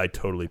 Like, I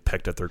totally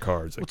pecked at their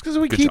cars. Like, it's because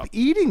we keep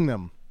eating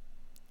them.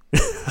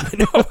 I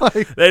know.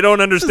 They don't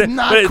understand.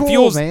 Not but cool, it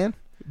fuels, man.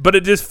 But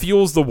it just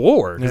fuels the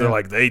war because they're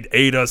like, they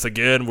ate us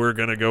again. We're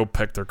gonna go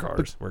peck their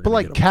cars. But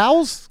like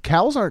cows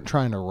aren't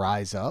trying to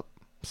rise up.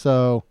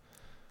 So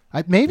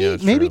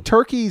maybe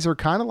turkeys are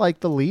kind of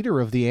like the leader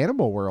of the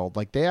animal world.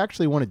 Like they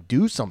actually want to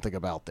do something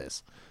about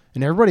this.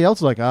 And everybody else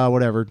is like,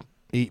 whatever,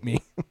 eat me.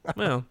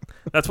 Well,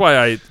 that's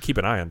why I keep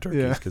an eye on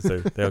turkeys because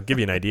they'll give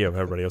you an idea of how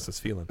everybody else is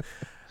feeling.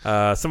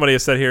 Somebody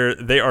has said here,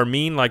 they are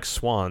mean like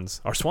swans.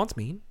 Are swans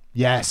mean?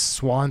 Yes,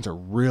 swans are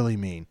really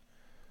mean.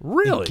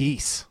 Really? And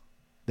geese.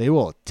 They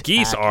will attack.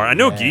 Geese are. I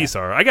know geese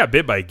are. I got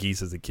bit by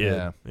geese as a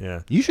kid.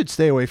 Yeah. You should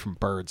stay away from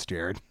birds,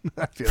 Jared.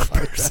 I feel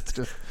like that's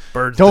just...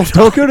 Birds.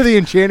 Don't go to the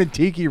Enchanted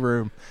Tiki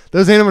room.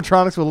 Those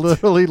animatronics will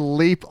literally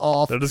leap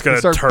off. They're just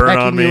gonna turn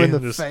on me you in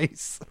the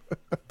face.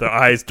 The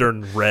eyes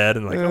turn red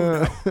and like,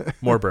 oh no,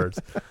 more birds.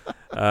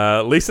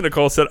 Lisa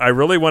Nicole said, "I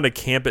really want to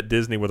camp at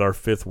Disney with our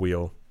fifth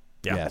wheel."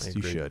 Yeah, yes,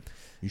 you should.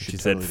 She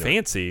said,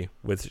 "Fancy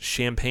with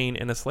champagne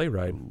and a sleigh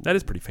ride." Ooh. That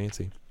is pretty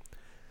fancy.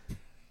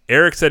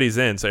 Eric said he's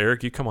in, so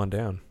Eric, you come on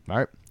down. All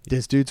right,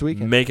 Diz Dudes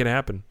weekend. Make it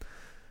happen.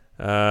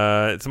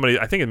 Somebody,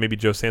 I think it may be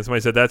Joe Sand.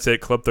 Somebody said that's it.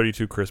 Club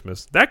 32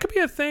 Christmas. That could be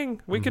a thing.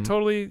 We could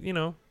totally,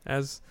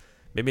 as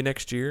maybe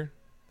next year,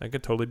 that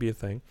could totally be a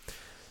thing.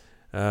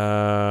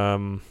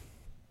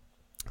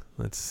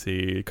 Let's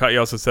see. Katya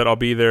also said I'll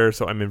be there,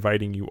 so I'm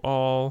inviting you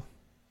all.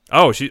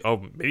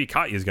 Maybe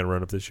Katya's gonna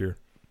run up this year.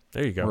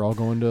 There you go. We're all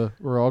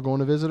going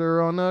to visit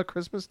her on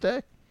Christmas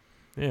Day.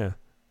 Yeah.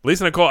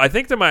 Lisa Nicole, I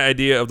think that my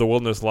idea of the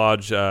Wilderness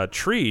Lodge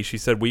tree, she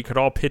said we could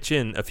all pitch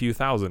in a few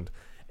thousand.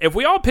 If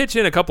we all pitch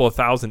in a couple of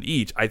thousand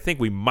each, I think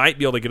we might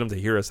be able to get them to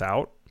hear us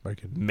out.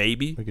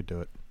 Maybe. We could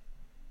do it.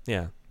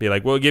 Yeah. Be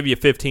like, we'll give you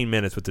 15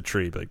 minutes with the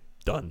tree. Be like,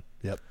 done.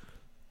 Yep.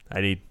 I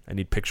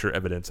need picture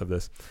evidence of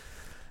this.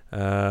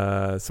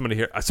 Somebody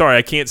here. Sorry,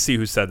 I can't see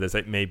who said this.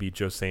 It may be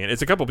Joe saying.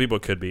 It's a couple people.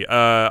 It could be.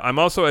 I'm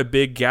also a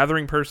big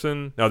gathering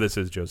person. No, this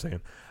is Joe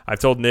saying. I've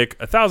told Nick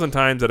 1,000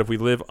 times that if we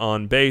live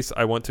on base,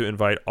 I want to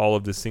invite all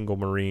of the single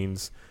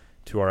Marines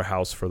to our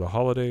house for the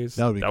holidays.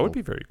 That would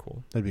be very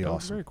cool. That'd be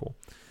awesome. Very cool.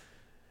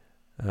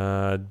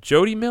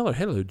 Jody Miller.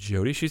 Hello,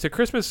 Jody. She said,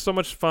 Christmas is so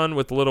much fun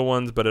with the little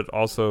ones, but it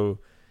also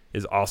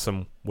is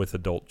awesome with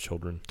adult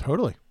children.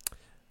 Totally.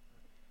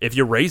 If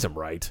you raise them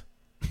right.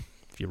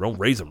 If you don't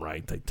raise them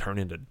right, they turn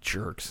into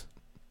jerks.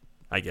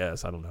 I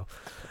guess. I don't know.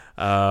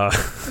 I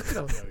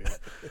don't know yet.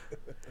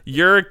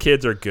 Your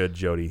kids are good,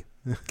 Jody,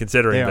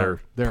 considering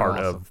they're part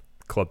awesome. of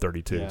Club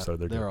 32. Yeah, so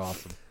they're good.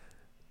 awesome.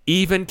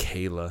 Even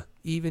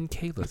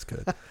Kayla's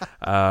good.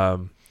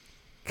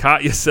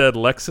 Katya said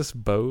Lexus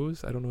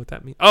Bose. I don't know what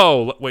that means.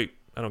 Oh, wait.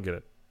 I don't get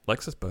it.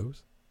 Lexus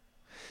Bose?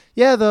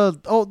 Yeah,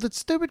 the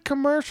stupid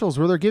commercials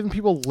where they're giving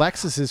people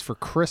Lexuses for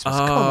Christmas.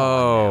 Come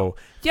on now.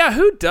 Yeah,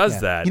 who does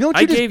that? You know what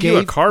I you just gave gave you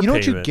a car You know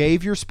payment. what you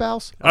gave your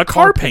spouse? A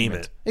car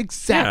payment.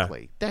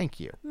 Exactly. Yeah. Thank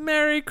you.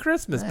 Merry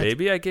Christmas,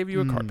 baby. I gave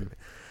you a car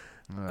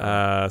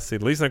payment. See,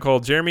 Lisa Nicole,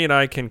 Jeremy and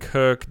I can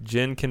cook.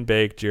 Jen can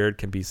bake. Jared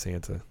can be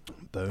Santa.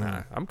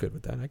 Boom. I'm good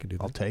with that. I can do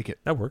that. I'll take it.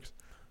 That works.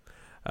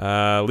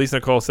 Lisa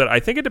Nicole said, I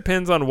think it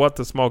depends on what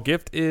the small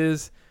gift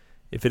is.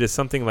 If it is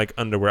something like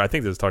underwear, I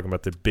think this is talking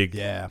about the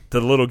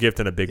little gift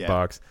in a big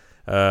box.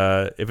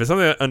 If it's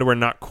something like underwear,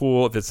 not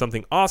cool. If it's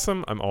something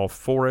awesome, I'm all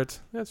for it.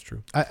 That's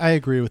true. I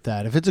agree with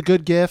that. If it's a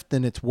good gift,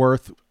 then it's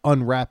worth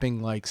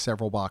unwrapping like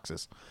several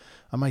boxes.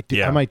 I might do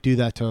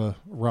that to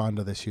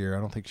Rhonda this year. I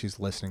don't think she's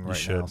listening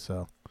right now,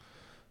 so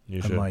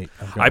you should.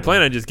 I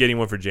plan on just getting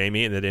one for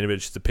Jamie, and at the end of it,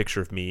 it's just a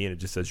picture of me, and it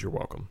just says "You're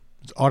welcome."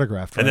 It's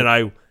autographed, right? And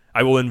then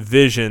I will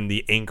envision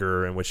the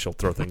anchor in which she'll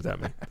throw things at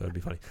me. That would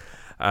be funny.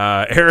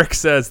 Eric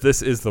says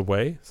this is the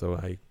way, so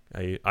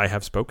I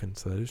have spoken,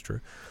 so that is true.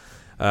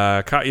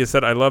 Katya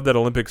said, I love that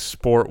Olympic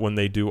sport when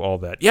they do all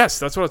that. Yes,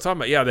 that's what I'm talking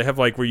about. Yeah, they have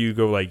like where you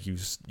go like you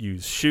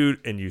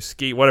shoot and you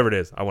ski, whatever it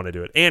is. I want to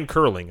do it. And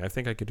curling. I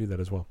think I could do that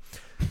as well.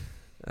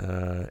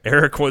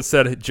 Eric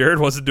said Jared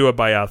wants to do a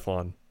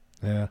biathlon.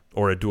 Yeah.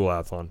 Or a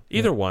duathlon.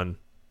 Either one.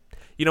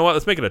 You know what?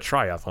 Let's make it a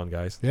triathlon,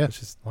 guys. Yeah.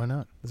 Why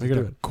not? Let's make it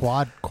a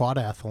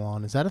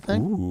quadathlon. Is that a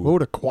thing? Ooh. What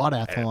would a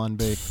quadathlon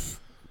be?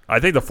 I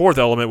think the fourth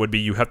element would be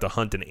you have to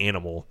hunt an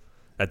animal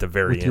at the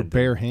very end. With your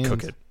bare hands.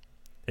 Cook it.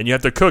 And you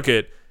have to cook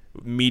it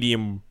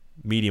medium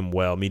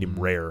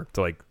rare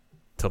to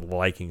the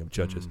liking of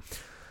judges.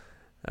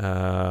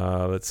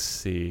 Let's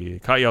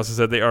see. Katya also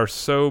said they are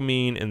so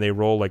mean and they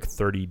roll like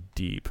 30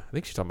 deep. I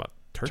think she's talking about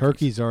turkeys.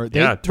 Turkeys are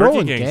turkey roll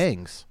in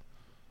gangs.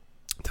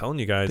 I'm telling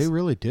you guys. They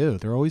really do.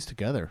 They're always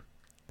together.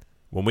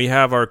 When we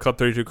have our Club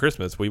 32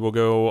 Christmas, we will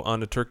go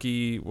on a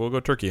turkey. We'll go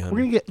turkey hunting.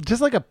 We're gonna get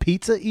just like a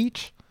pizza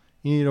each.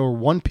 You know,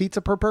 one pizza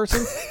per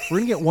person. We're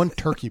gonna get one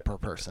turkey per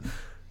person.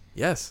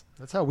 Yes,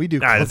 that's how we do.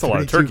 That's a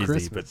lot of turkeys to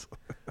eat, but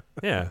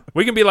yeah,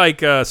 we can be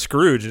like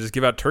Scrooge and just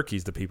give out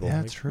turkeys to people.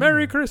 Yeah, that's true.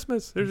 Merry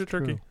Christmas. There's your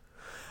turkey.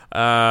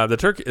 The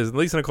turkey, as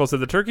Lisa Nicole said,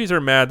 the turkeys are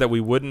mad that we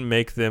wouldn't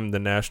make them the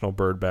national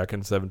bird back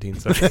in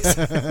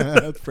 1770s.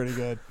 That's pretty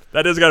good.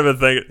 That is kind of a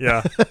thing.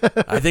 Yeah,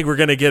 I think we're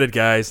gonna get it,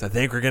 guys. I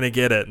think we're gonna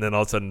get it, and then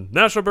all of a sudden,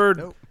 national bird,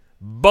 nope.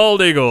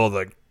 Bald eagle.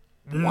 Like,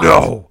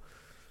 no.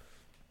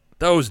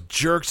 Those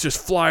jerks just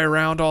fly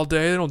around all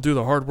day. They don't do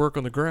the hard work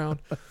on the ground.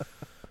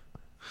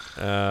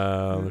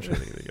 I'm trying to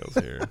think anything else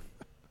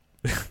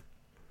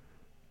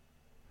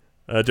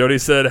here. Jody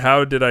said,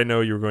 how did I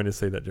know you were going to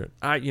say that, Jared?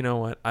 You know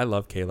what? I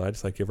love Kayla. I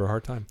just like to give her a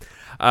hard time.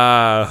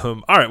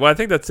 All right. Well, I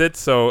think that's it.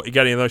 So you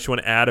got anything else you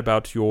want to add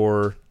about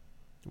your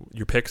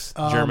picks,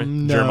 Jeremy?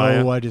 No,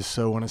 Jeremiah? I just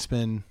so want to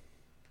spend.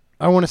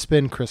 I want to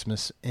spend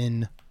Christmas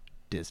in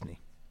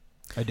Disney.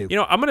 I do. You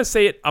know, I'm going to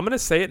say it. I'm going to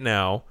say it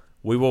now.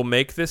 We will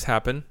make this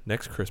happen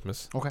next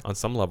Christmas on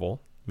some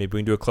level. Maybe we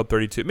can do a Club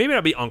 32. Maybe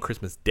not be on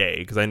Christmas Day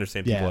because I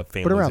understand people have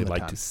families they'd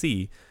like to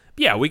see.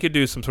 But yeah, we could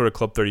do some sort of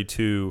Club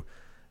 32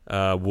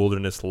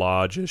 Wilderness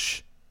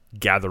Lodge-ish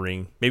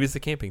gathering. Maybe it's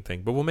the camping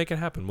thing, but we'll make it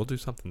happen. We'll do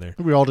something there.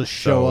 We all just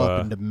show up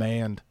and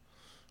demand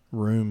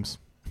rooms.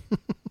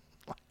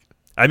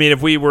 I mean,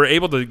 if we were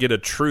able to get a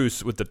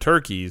truce with the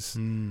turkeys,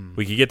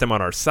 we could get them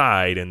on our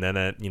side, and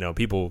then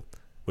people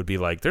would be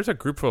like, there's a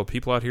group full of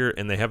people out here,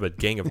 and they have a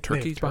gang of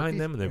turkeys behind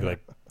them, and they'd be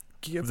like,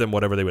 give them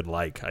whatever they would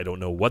like. I don't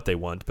know what they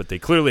want, but they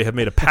clearly have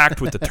made a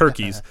pact with the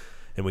turkeys,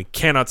 and we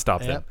cannot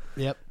stop them.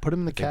 Yep. Put them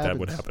in the cabins. That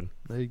would happen.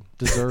 They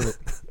deserve it.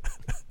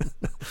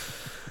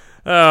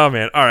 Oh,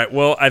 man. All right.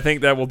 Well, I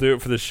think that will do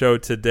it for the show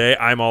today.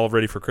 I'm all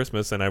ready for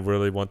Christmas, and I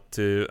really want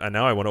to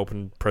now I want to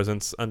open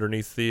presents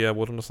underneath the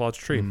Wilderness Lodge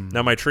tree.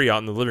 Now my tree out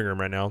in the living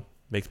room right now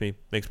makes me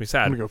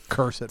sad. I'm going to go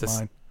curse at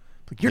mine.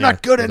 Like, you're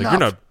not good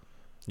enough.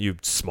 You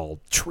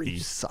small tree. You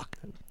suck.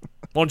 Why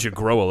don't you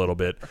grow a little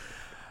bit?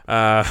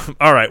 All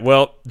right.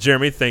 Well,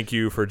 Jeremy, thank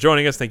you for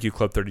joining us. Thank you,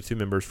 Club 32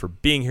 members, for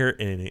being here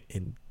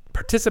and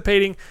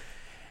participating.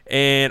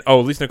 And,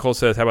 Lisa Nicole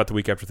says, how about the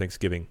week after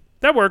Thanksgiving?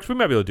 That works. We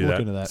might be able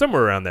to do that.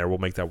 Somewhere around there, we'll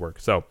make that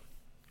work. So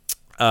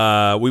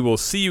we will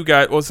see you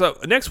guys. Well, so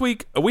next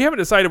week, we haven't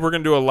decided we're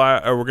going to do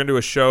we're going to do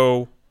a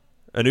show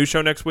a new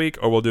show next week,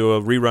 or we'll do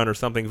a rerun or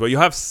something. But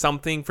you'll have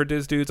something for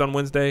Diz Dudes on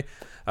Wednesday.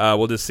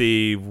 We'll just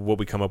see what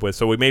we come up with.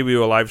 So we may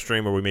do a live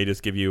stream, or we may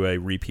just give you a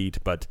repeat.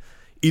 But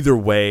either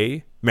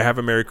way, may have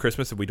a Merry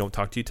Christmas if we don't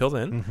talk to you till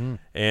then.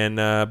 And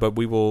but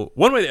we will,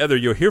 one way or the other,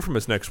 you'll hear from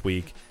us next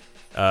week.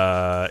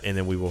 And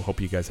then we will hope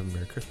you guys have a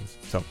Merry Christmas.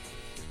 So,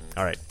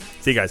 all right.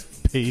 See you guys.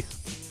 Peace.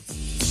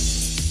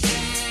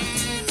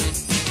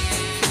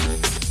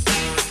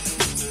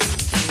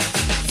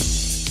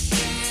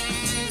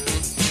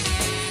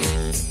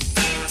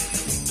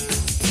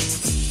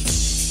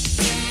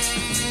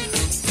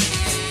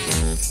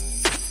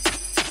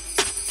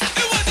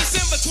 It was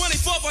December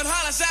 24th on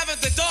Hollis Ave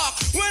at the dark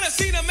when I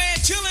seen a man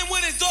chilling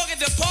with his dog at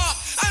the park.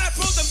 I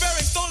approached him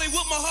very slowly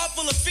with my heart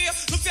full of fear.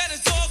 Looked at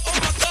his dog.